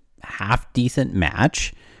mean, half decent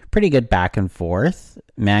match. Pretty good back and forth.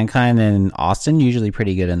 Mankind and Austin usually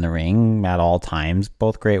pretty good in the ring at all times.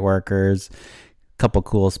 Both great workers. Couple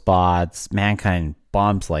cool spots. Mankind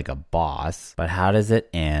bumps like a boss. But how does it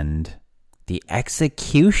end? The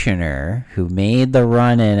Executioner, who made the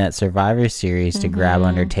run in at Survivor Series to grab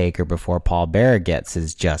Undertaker before Paul Bearer gets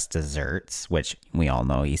his just desserts, which we all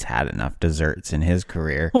know he's had enough desserts in his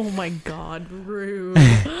career. Oh my god, rude.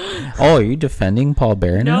 Oh, are you defending Paul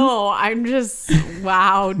Bearer now? No, I'm just,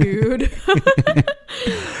 wow, dude.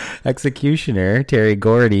 Executioner Terry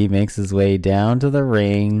Gordy makes his way down to the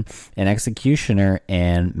ring, and Executioner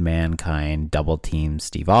and Mankind double team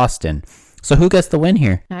Steve Austin. So who gets the win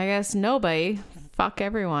here? I guess nobody. Fuck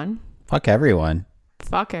everyone. Fuck everyone.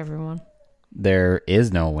 Fuck everyone. There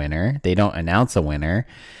is no winner. They don't announce a winner.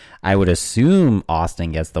 I would assume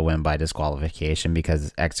Austin gets the win by disqualification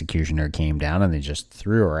because Executioner came down and they just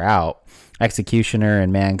threw her out. Executioner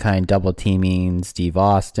and Mankind double teaming Steve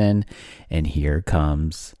Austin, and here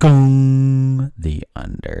comes the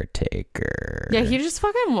Undertaker. Yeah, he just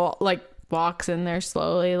fucking walks in there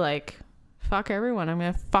slowly like, fuck everyone. I'm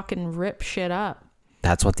gonna fucking rip shit up.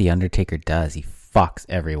 That's what the Undertaker does. He fucks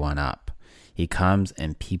everyone up. He comes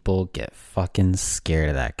and people get fucking scared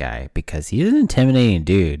of that guy because he's an intimidating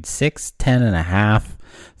dude. 6'10" and a half,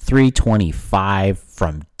 325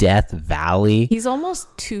 from Death Valley. He's almost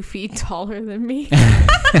 2 feet taller than me.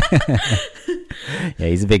 Yeah,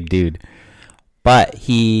 he's a big dude. But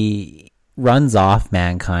he runs off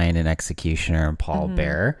Mankind and Executioner and Paul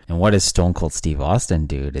Bearer. And what does Stone Cold Steve Austin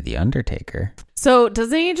do to the Undertaker? So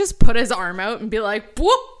doesn't he just put his arm out and be like,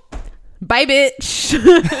 whoop, bye bitch.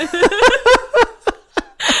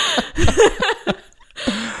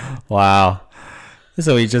 Wow.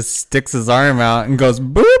 So he just sticks his arm out and goes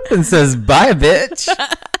boop and says, bye, bitch.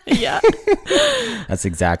 Yeah. That's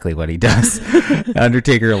exactly what he does.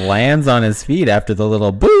 Undertaker lands on his feet after the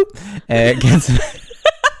little boop and gets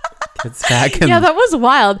back in Yeah, that was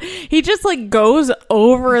wild. He just like goes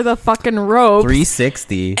over the fucking rope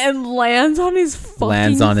 360. and lands on his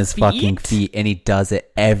fucking feet, and he does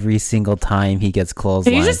it every single time he gets clotheslined.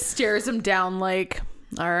 And he just stares him down like,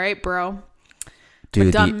 all right, bro.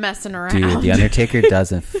 Dude, Done messing around. Dude, the Undertaker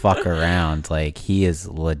doesn't fuck around. Like, he is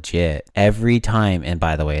legit every time. And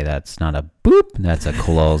by the way, that's not a boop. That's a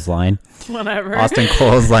clothesline. Whatever. Austin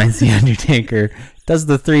clotheslines the Undertaker, does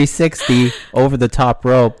the 360 over the top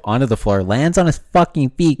rope onto the floor, lands on his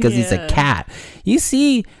fucking feet because he's a cat. You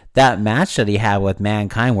see that match that he had with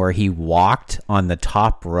Mankind where he walked on the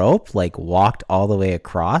top rope, like walked all the way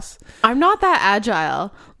across? I'm not that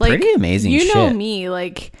agile. Like, pretty amazing you know shit. me,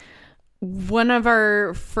 like, one of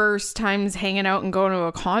our first times hanging out and going to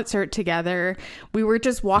a concert together, we were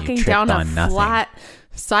just walking down a flat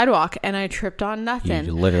sidewalk and I tripped on nothing.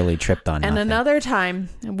 You literally tripped on nothing. And another time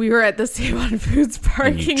we were at the Save on Foods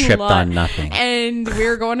parking tripped lot on nothing. and we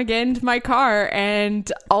were going to get into my car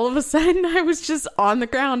and all of a sudden I was just on the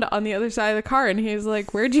ground on the other side of the car and he was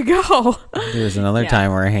like, where'd you go? There was another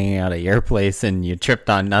time we were hanging out at your place and you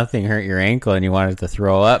tripped on nothing, hurt your ankle, and you wanted to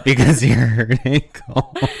throw up because of your hurt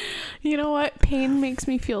ankle. You know what? Pain makes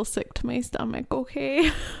me feel sick to to my stomach,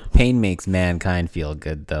 okay? Pain makes mankind feel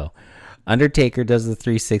good, though. Undertaker does the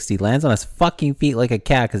 360, lands on his fucking feet like a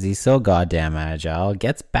cat because he's so goddamn agile,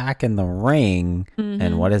 gets back in the ring,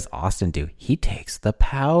 and what does Austin do? He takes the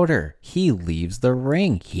powder. He leaves the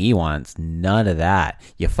ring. He wants none of that.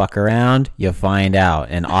 You fuck around, you find out.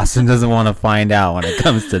 And Austin doesn't want to find out when it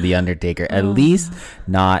comes to the Undertaker, at least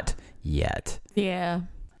not yet. Yeah.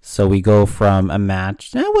 So we go from a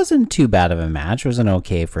match that wasn't too bad of a match. It was an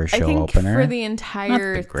okay for show I think opener. for the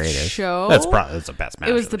entire Not the greatest. show, That's the best match.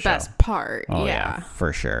 it was of the show. best part. Oh yeah.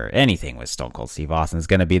 for sure. Anything with Stone Cold Steve Austin is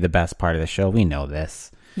going to be the best part of the show. We know this.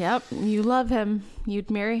 Yep. You love him. You'd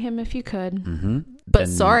marry him if you could. Mm-hmm. But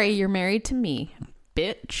sorry, you're married to me,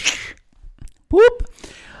 bitch. Whoop.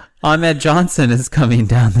 Ahmed Johnson is coming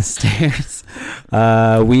down the stairs.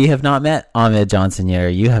 We have not met Ahmed Johnson yet, or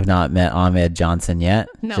you have not met Ahmed Johnson yet.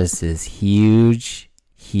 No. Just this huge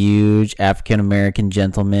African-American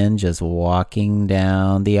gentleman just walking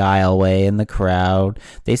down the aisleway in the crowd.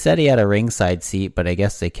 They said he had a ringside seat, but I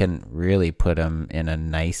guess they couldn't really put him in a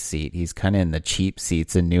nice seat. He's kind of in the cheap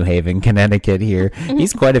seats in New Haven, Connecticut here.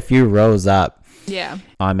 He's quite a few rows up. Yeah.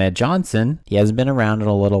 Ahmed Johnson, he hasn't been around in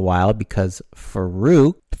a little while because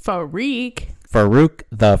Farouk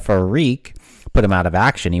the Farik put him out of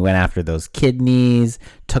action. He went after those kidneys,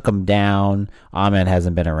 took him down. Ahmed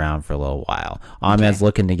hasn't been around for a little while. Ahmed's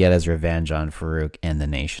looking to get his revenge on Farouk and the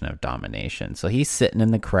Nation of Domination. So he's sitting in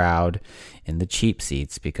the crowd in the cheap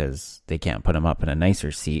seats because they can't put him up in a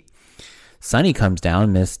nicer seat. Sunny comes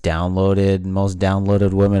down, most downloaded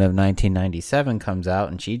woman of 1997 comes out,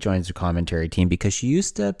 and she joins the commentary team because she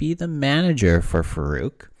used to be the manager for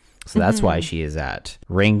Farouk. So that's why she is at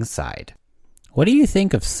ringside. What do you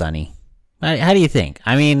think of Sunny? How do you think?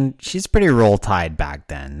 I mean, she's pretty roll tide back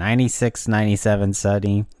then. 96, 97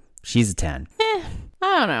 Sunny. She's a 10. I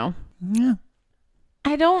don't know. Yeah.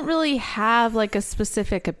 I don't really have like a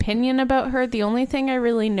specific opinion about her. The only thing I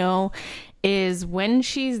really know is when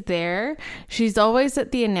she's there, she's always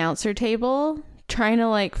at the announcer table trying to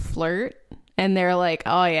like flirt, and they're like,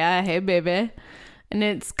 oh yeah, hey baby, and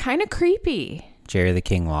it's kind of creepy. Jerry the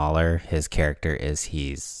King Lawler, his character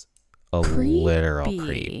he's a literal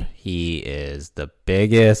creep. He is the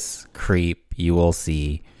biggest creep you will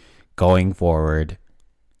see going forward.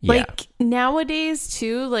 Yeah. Like nowadays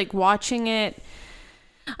too, like watching it,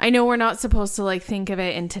 I know we're not supposed to like think of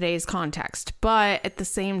it in today's context, but at the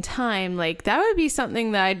same time, like that would be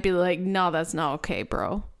something that I'd be like, no, that's not okay,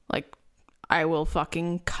 bro. Like I will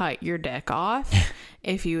fucking cut your dick off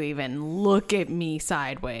if you even look at me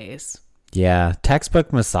sideways. Yeah,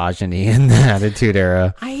 textbook misogyny in the Attitude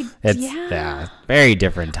Era. Yeah, very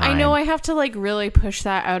different time. I know I have to like really push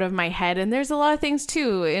that out of my head, and there's a lot of things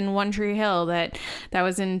too in One Tree Hill that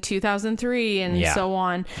was in 2003 and so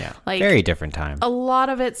on. Yeah, like very different time. A lot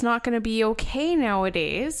of it's not going to be okay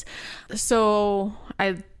nowadays. So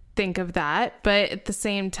I think of that, but at the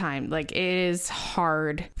same time, like it is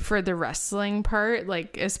hard for the wrestling part,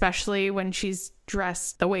 like especially when she's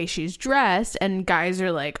dressed the way she's dressed and guys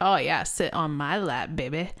are like, oh yeah, sit on my lap,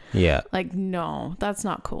 baby. Yeah, like no, that's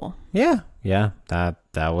not cool. Yeah that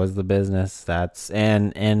was the business.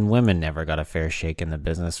 And women never got a fair shake in the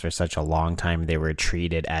business for such a long time. They were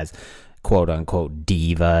treated as quote unquote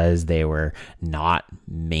divas. They were not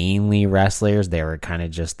mainly wrestlers. They were kind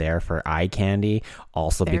of just there for eye candy.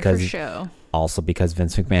 Also because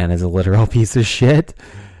Vince McMahon is a literal piece of shit.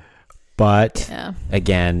 But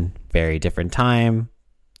again, very different time.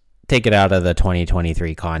 Take it out of the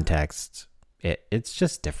 2023 context. It's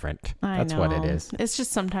just different. That's what it is. It's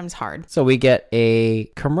just sometimes hard. So we get a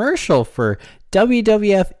commercial for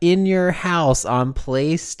WWF in your house on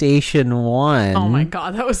PlayStation 1. Oh my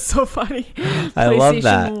God, that was so funny. I love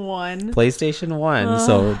that. PlayStation 1.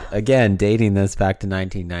 So again, dating this back to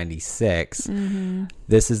 1996. Mm-hmm.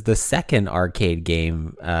 This is the second arcade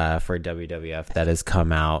game for WWF that has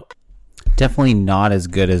come out. Definitely not as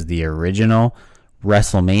good as the original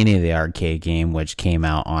WrestleMania, the arcade game, which came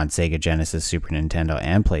out on Sega Genesis, Super Nintendo,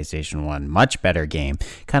 and PlayStation 1. Much better game.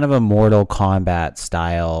 Kind of a Mortal Kombat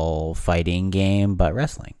style fighting game, but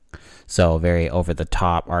wrestling. So very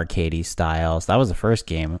over-the-top arcadey styles. That was the first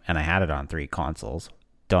game, and I had it on 3 consoles.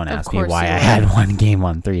 Don't ask me why I had one game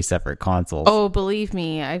on 3 separate consoles. Oh, believe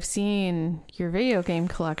me, I've seen your video game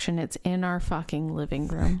collection. It's in our fucking living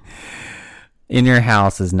room. In Your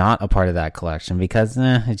House is not a part of that collection because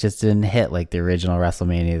it just didn't hit like the original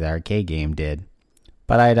WrestleMania, the arcade game, did.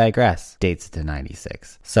 But I digress. Dates to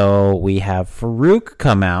 96. So we have Farouk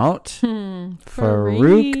come out.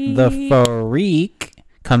 Farouk the Farik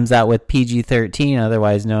comes out with PG-13,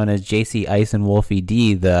 otherwise known as JC Ice and Wolfie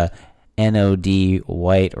D, the NOD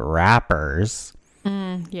White Rappers.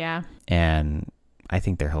 Yeah. And I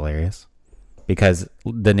think they're hilarious because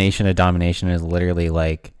the Nation of Domination is literally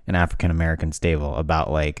like an African American stable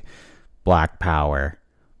about like Black Power,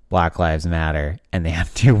 Black Lives Matter, and they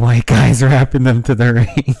have 2 white guys wrapping them to the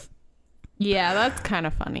ring. Yeah, that's kind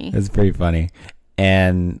of funny. It's pretty funny.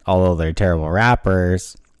 And although they're terrible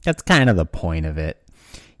rappers, that's kind of the point of it.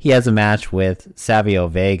 He has a match with Savio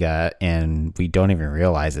Vega, and we don't even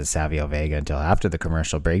realize it's Savio Vega until after the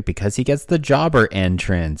commercial break because he gets the jobber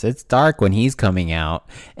entrance. It's dark when he's coming out,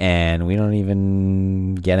 and we don't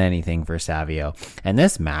even get anything for Savio. And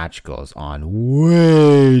this match goes on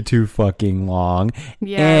way too fucking long.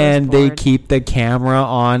 Yeah, I was and they bored. keep the camera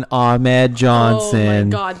on Ahmed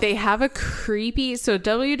Johnson. Oh my god, they have a creepy. So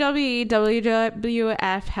WWE,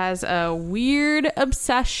 WWF has a weird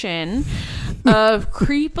obsession of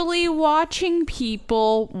creepily watching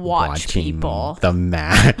people watch people. The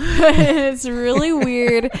match. It's really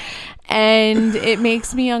weird, and it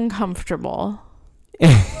makes me uncomfortable.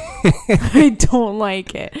 I don't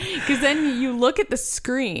like it because then you look at the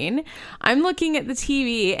screen. I'm looking at the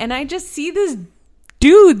TV, and I just see this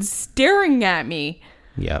dude staring at me.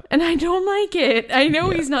 Yep. And I don't like it. I know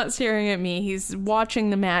he's not staring at me. He's watching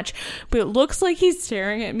the match, but it looks like he's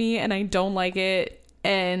staring at me, and I don't like it.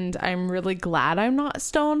 And I'm really glad I'm not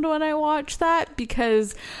stoned when I watch that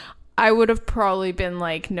because I would have probably been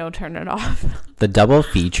like, no, turn it off. The double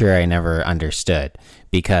feature I never understood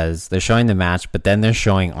because they're showing the match, but then they're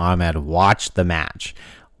showing Ahmed watch the match.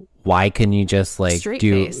 Why couldn't you just like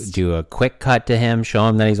Straight-faced. do a quick cut to him, show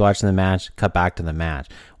him that he's watching the match, cut back to the match?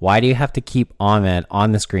 Why do you have to keep Ahmed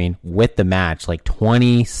on the screen with the match like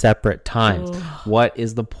 20 separate times? Ugh. What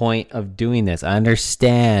is the point of doing this? I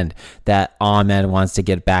understand that Ahmed wants to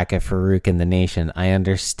get back at Farouk and the Nation. I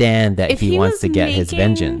understand that If he he wants was to get his making-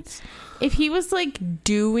 vengeance. If he was like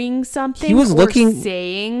doing something He was or looking-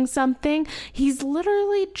 saying something, he's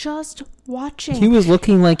literally just watching. He was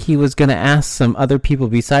looking like he was going to ask some other people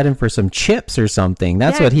beside him for some chips or something.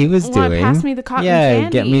 That's Yeah, what he was wanna doing. pass me the cotton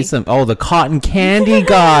get candy. me some. Oh, the cotton candy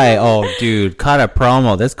guy. Oh, dude, cut a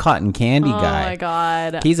promo. This cotton candy guy. Oh my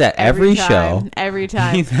god. He's at every time, show. Every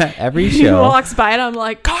time. He's at every He show. walks by and I'm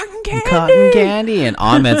like, cotton candy. Cotton candy. And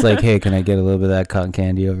Ahmed's like, hey, can I get a little bit of that cotton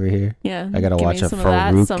candy over here? Yeah. I gotta give watch me a some of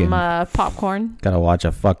that, Farouk some and- popcorn. Gotta watch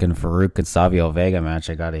a fucking Farouk and Savio Vega match.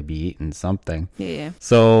 I gotta be eating something. Yeah.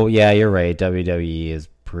 So yeah, you're right. WWE is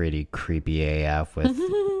pretty creepy AF with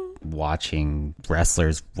watching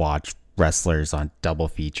wrestlers watch wrestlers on double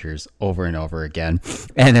features over and over again.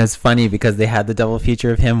 And it's funny because they had the double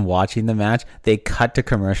feature of him watching the match. They cut to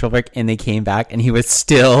commercial break and they came back and he was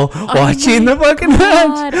still watching the fucking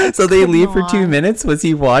God, match. So they come leave for 2 on. minutes. Was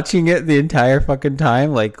he watching it the entire fucking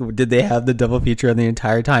time? Like, did they have the double feature on the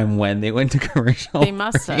entire time when they went to commercial? They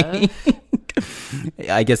must have.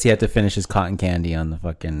 I guess he had to finish his cotton candy on the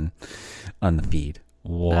fucking on the feed.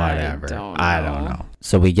 Whatever. I don't know.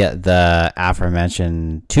 So we get the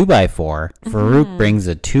aforementioned 2x4. Farouk brings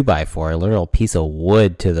a 2x4, a literal piece of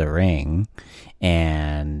wood to the ring,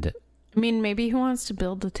 and I mean, maybe he wants to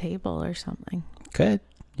build a table or something. could,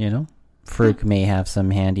 Farouk may have some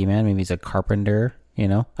handyman. Maybe he's a carpenter.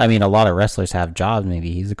 I mean, a lot of wrestlers have jobs.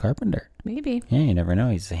 Maybe he's a carpenter. Maybe. Yeah, you never know.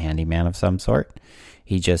 He's a handyman of some sort.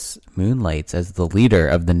 He just moonlights as the leader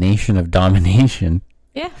of the Nation of Domination.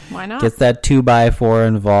 Yeah, why not? Gets that 2x4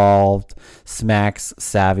 involved, smacks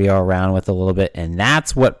Savio around with a little bit, and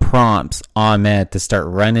that's what prompts Ahmed to start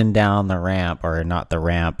running down the ramp, or not the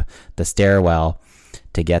ramp, the stairwell,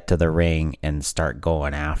 to get to the ring and start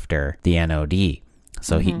going after the NOD.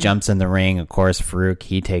 So he jumps in the ring. Of course, Farouk,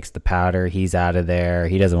 he takes the powder. He's out of there.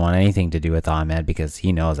 He doesn't want anything to do with Ahmed because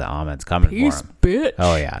he knows that Ahmed's coming for Peace, him. bitch.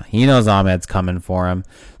 Oh, yeah. He knows Ahmed's coming for him.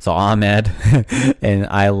 So Ahmed, and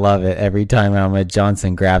I love it every time Ahmed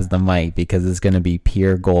Johnson grabs the mic because it's going to be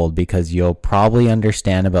pure gold because you'll probably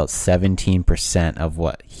understand about 17% of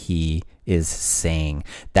what he is saying.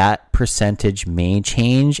 That percentage may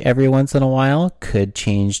change every once in a while, could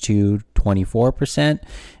change to 24%,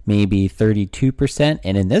 maybe 32%.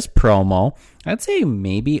 And in this promo, I'd say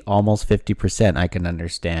maybe almost 50% I can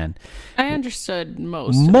understand. I understood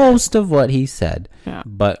most of it. Most of what he said. Yeah.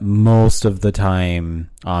 But most of the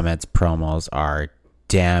time, Ahmed's promos are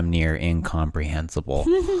damn near incomprehensible.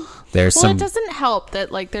 There's Well, some... it doesn't help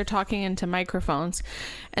that like they're talking into microphones,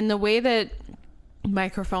 and the way that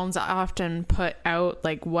microphones often put out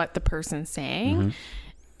like what the person's saying,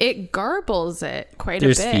 it garbles it quite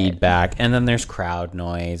There's a bit. feedback, and then there's crowd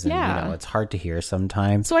noise, and Yeah. it's hard to hear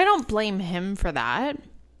sometimes. So I don't blame him for that.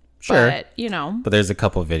 Sure. But, you know. But there's a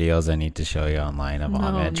couple videos I need to show you online of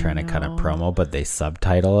Ahmed trying to cut a promo, but they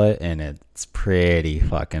subtitle it, and it's pretty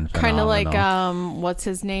fucking phenomenal. Kind of like, what's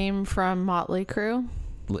his name from Motley Crue?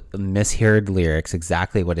 Misheard lyrics,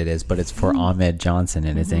 exactly what it is, but it's for Ahmed Johnson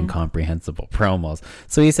and his incomprehensible promos.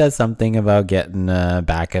 So he says something about getting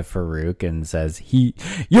back at Farouk and says,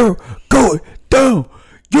 you're going down,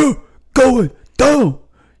 you're going down,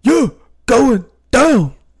 you're going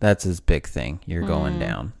down. That's his big thing. You're going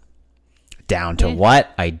down. Down to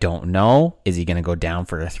what? I don't know. Is he going to go down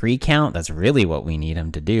for a 3 count? That's really what we need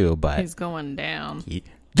him to do, but He's going down.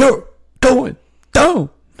 You're going down.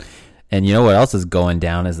 And you know what else is going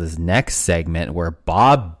down is this next segment where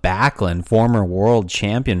Bob Backlund, former world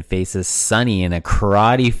champion, faces Sonny in a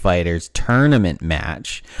Karate Fighters tournament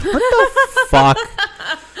match. What the fuck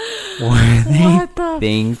were they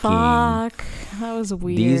thinking? Fuck? That was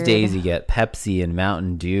weird. These days you get Pepsi and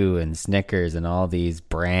Mountain Dew and Snickers and all these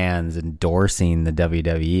brands endorsing the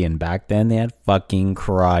WWE, and back then they had fucking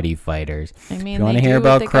Karate Fighters. I mean, if you want to hear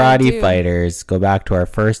about Karate Fighters, go back to our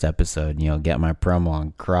first episode and you'll get my promo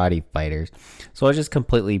on Karate Fighters. So I'll just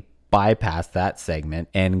completely bypass that segment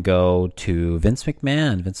and go to Vince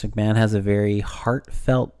McMahon. Vince McMahon has a very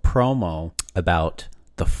heartfelt promo about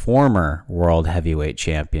the former world heavyweight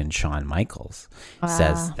champion Shawn Michaels.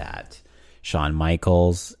 Says that Shawn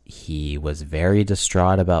Michaels, he was very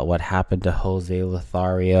distraught about what happened to Jose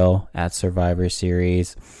Lothario at Survivor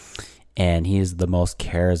Series, and he's the most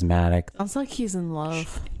charismatic. Sounds like he's in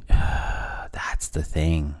love. That's the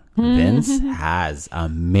thing. Vince has a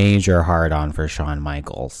major hard-on for Shawn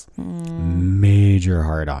Michaels. Major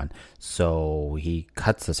hard-on. So he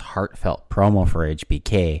cuts this heartfelt promo for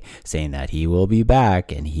HBK saying that he will be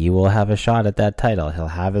back and he will have a shot at that title. He'll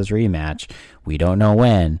have his rematch. We don't know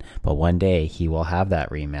when, but one day he will have that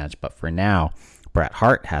rematch. But for now, Bret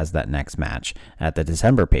Hart has that next match at the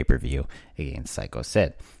December pay-per-view against Psycho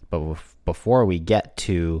Sid. But before we get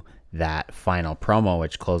to that final promo,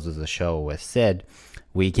 which closes the show with Sid,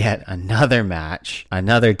 we get another match,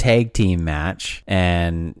 another tag team match,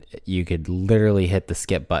 and you could literally hit the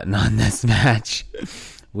skip button on this match.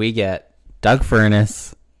 We get Doug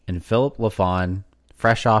Furnas and Philip LaFawn,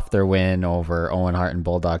 fresh off their win over Owen Hart and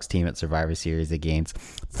Bulldog's team at Survivor Series against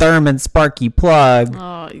Thurman Sparky Plug,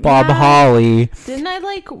 Bob Holly. Didn't I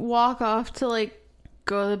walk off to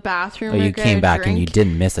go to the bathroom? Oh, you came back and you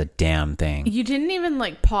didn't miss a damn thing. You didn't even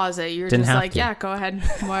pause it. You were Didn't just have like, to. yeah, go ahead,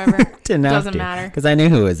 whatever. Didn't have Doesn't to, matter. because I knew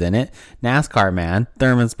who was in it. NASCAR man,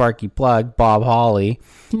 Thurman Sparky Plug, Bob Holly,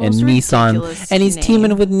 and Most Nissan, ridiculous and he's name.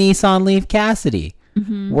 teaming with Nissan Leaf Cassidy.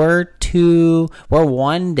 We're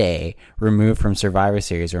one day removed from Survivor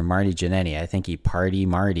Series where Marty Jannetty, I think he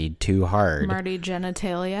partied too hard. Marty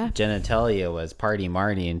Genitalia. Genitalia was Party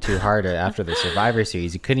Marty and too hard after the Survivor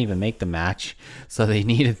Series. He couldn't even make the match, so they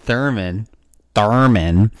needed Thurman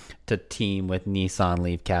to team with Nissan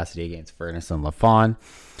Leaf Cassidy against Furnas and LaFawn.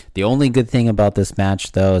 The only good thing about this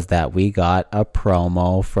match, though, is that we got a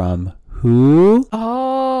promo from who?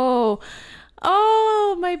 Oh,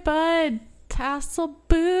 my bud. Tassel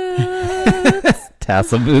Boots.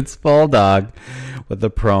 Tassel Boots Bulldog with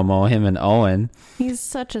the promo, him and Owen. He's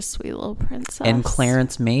such a sweet little princess. And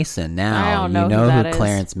Clarence Mason. Now, I don't know you know who who that is.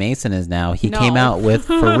 Clarence Mason is now. He No. came out with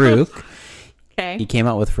Farouk. Okay. He came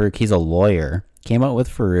out with Farouk. He's a lawyer. Came out with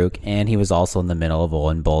Farouk, and he was also in the middle of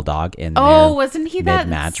Owen Bulldog in their wasn't he that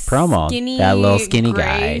mid-match promo? skinny, That little skinny gray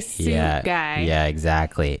guy. suit Yeah, guy? yeah,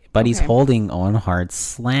 exactly. But he's Okay. holding Owen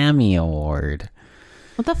Hart's Slammy Award.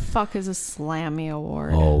 What the fuck is a Slammy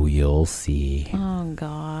Award? Oh, you'll see. Oh,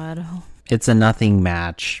 God. It's a nothing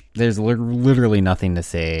match. There's literally nothing to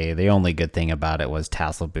say. The only good thing about it was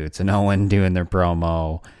Tassel Boots and Owen doing their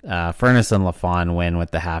promo. Furnas and LaFawn win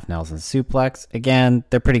with the half Nelson suplex. Again,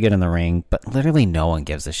 they're pretty good in the ring, but literally no one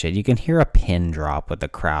gives a shit. You can hear a pin drop with the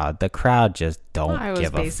crowd. The crowd just don't I was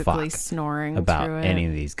give a basically fuck snoring about through it. any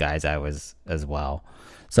of these guys. I was as well.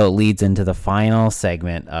 So it leads into the final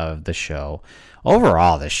segment of the show.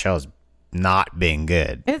 Overall, this show's not been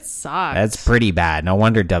good. It sucks. That's pretty bad. No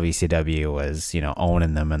wonder WCW was,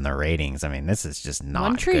 owning them in the ratings. I mean, this is just not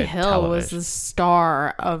One Tree good Hill television. was the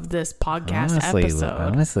star of this podcast I episode.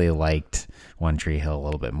 honestly liked One Tree Hill a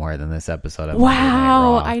little bit more than this episode of Monday Night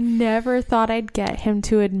Wow, Raw. I never thought I'd get him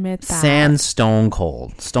to admit that. Sans Stone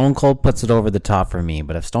Cold. Stone Cold puts it over the top for me,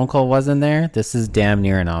 but if Stone Cold wasn't there, this is damn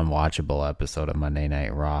near an unwatchable episode of Monday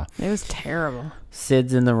Night Raw. It was terrible.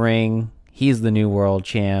 Sid's in the ring. He's the new world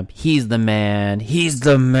champ. He's the man. He's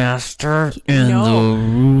the master.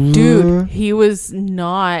 Dude, he was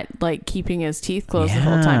not like keeping his teeth closed the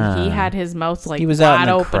whole time. He had his mouth like he was out wide in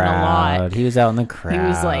the open crowd. a lot. He was out in the crowd. He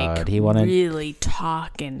was like really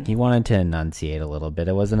talking. He wanted to enunciate a little bit.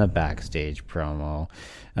 It wasn't a backstage promo.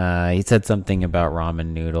 He said something about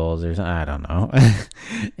ramen noodles or something. I don't know.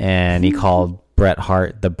 And he called Bret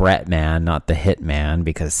Hart the Bret Man, not the Hit Man,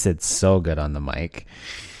 because Sid's so good on the mic.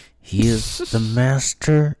 He is the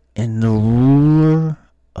master and the ruler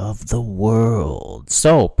of the world.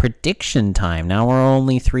 So, prediction time. Now we're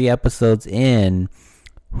only 3 episodes in.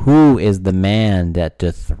 Who is the man that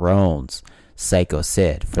dethrones Psycho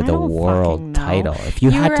Sid for the world title? If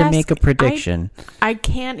you had to make a prediction. I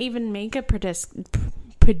can't even make a prediction.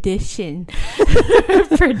 Prediction.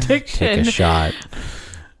 Take a shot.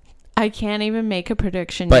 I can't even make a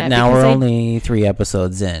prediction but yet. But now we're only 3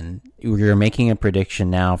 episodes in. You're making a prediction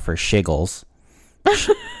now for Shiggles.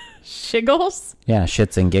 Shiggles? Yeah,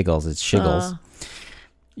 shits and giggles. It's Shiggles.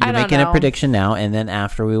 You're making a prediction now, and then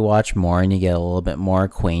after we watch more and you get a little bit more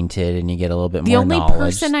acquainted and you get a little bit more knowledge. The only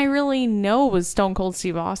person I really know was Stone Cold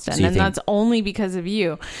Steve Austin, and that's only because of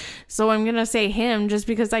you. So I'm going to say him just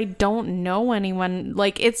because I don't know anyone.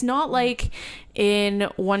 Like, it's not like in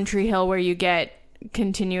One Tree Hill where you get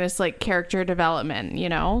continuous like character development, you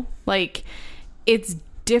know? Like, it's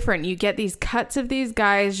different. You get these cuts of these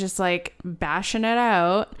guys just like bashing it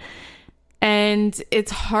out. And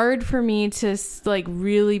it's hard for me to like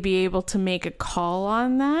really be able to make a call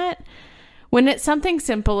on that when it's something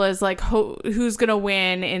simple as like who's going to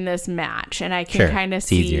win in this match. And I can kind of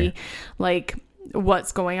see easier. Like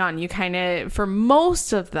what's going on. You kind of, for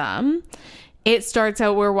most of them, it starts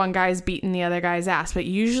out where one guy's beating the other guy's ass. But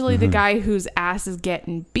usually the guy whose ass is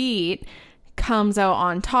getting beat comes out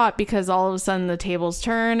on top because all of a sudden the tables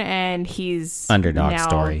turn and he's underdog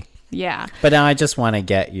story. Yeah. But now I just want to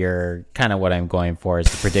get your kind of what I'm going for is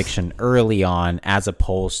the prediction early on as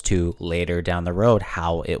opposed to later down the road,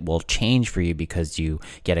 how it will change for you because you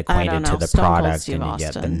get acquainted to the product and you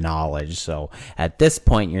get the knowledge. So at this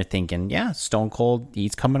point, you're thinking, yeah, Stone Cold,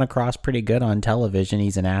 he's coming across pretty good on television.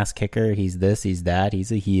 He's an ass kicker. He's this, he's that.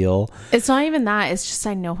 He's a heel. It's not even that. It's just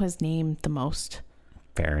I know his name the most.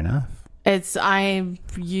 Fair enough.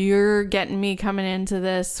 You're getting me coming into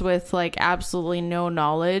this with like absolutely no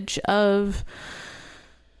knowledge of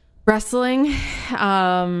wrestling.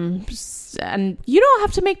 And you don't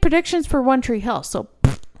have to make predictions for One Tree Hill. So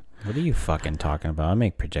what are you fucking talking about? I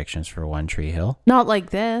make predictions for One Tree Hill. Not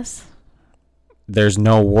like this. There's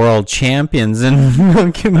no world champions in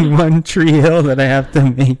One Tree Hill that I have to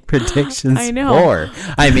make predictions for.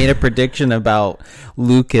 I made a prediction about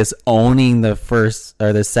Lucas owning the first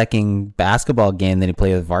or the second basketball game that he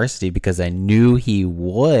played with Varsity because I knew he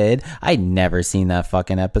would. I'd never seen that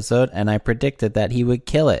fucking episode, and I predicted that he would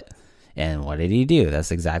kill it. And what did he do?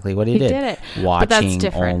 That's exactly what he did. Did it.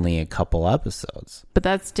 Watching only a couple episodes. But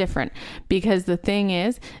that's different because the thing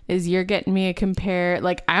is you're getting me a compare.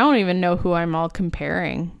 Like, I don't even know who I'm all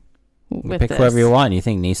comparing with. Pick whoever you want. You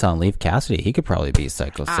think Nissan Leaf Cassidy? He could probably beat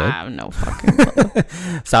Psycho Sid. I have no fucking clue.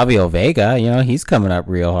 Savio Vega, he's coming up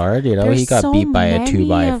real hard. He got beat by a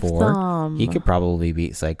 2x4. He could probably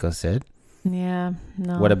beat Psycho Sid. Yeah,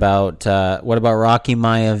 no. What about Rocky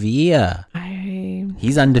Maivia?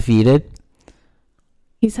 He's undefeated.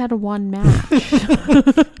 He's had one match.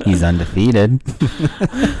 He's undefeated.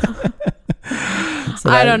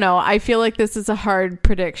 I don't know. I feel like this is a hard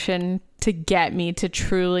prediction to get me to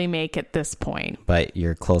truly make at this point. But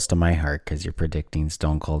you're close to my heart because you're predicting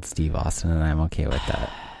Stone Cold Steve Austin, and I'm okay with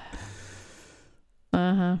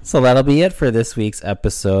that. So that'll be it for this week's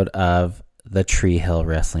episode of the Tree Hill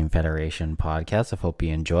Wrestling Federation podcast. I hope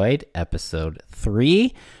you enjoyed episode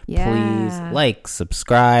 3. Yeah. Please like,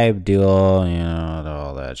 subscribe, do all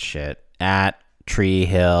that shit at Tree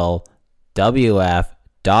Hill WF.podcast.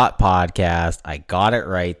 I got it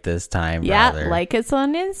right this time, brother. Yeah, like us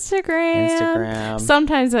on Instagram.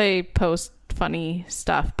 Sometimes I post funny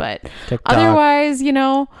stuff, but TikTok. Otherwise,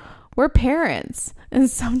 we're parents. And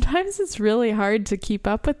sometimes it's really hard to keep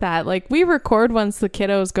up with that. Like, we record once the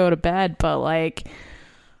kiddos go to bed, but like,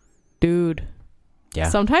 dude,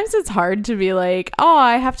 sometimes it's hard to be like, oh,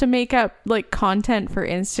 I have to make up like content for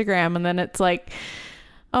Instagram. And then it's like,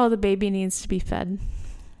 oh, the baby needs to be fed.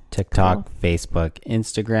 TikTok, Facebook,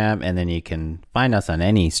 Instagram, and then you can find us on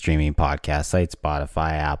any streaming podcast site,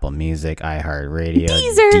 Spotify, Apple Music, iHeartRadio,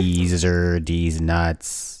 Deezer, D's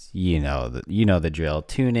Nuts. You know the drill.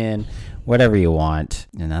 Tune in, whatever you want,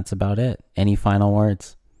 and that's about it. Any final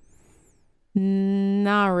words?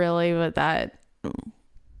 Not really, but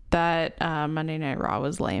that Monday Night Raw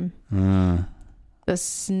was lame.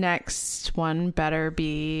 this next one better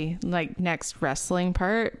be like next wrestling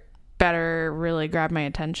part better really grab my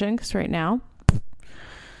attention because right now,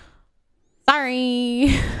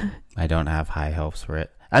 sorry. I don't have high hopes for it.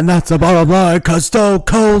 And that's the bottom line because Stone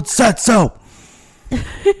Cold said so.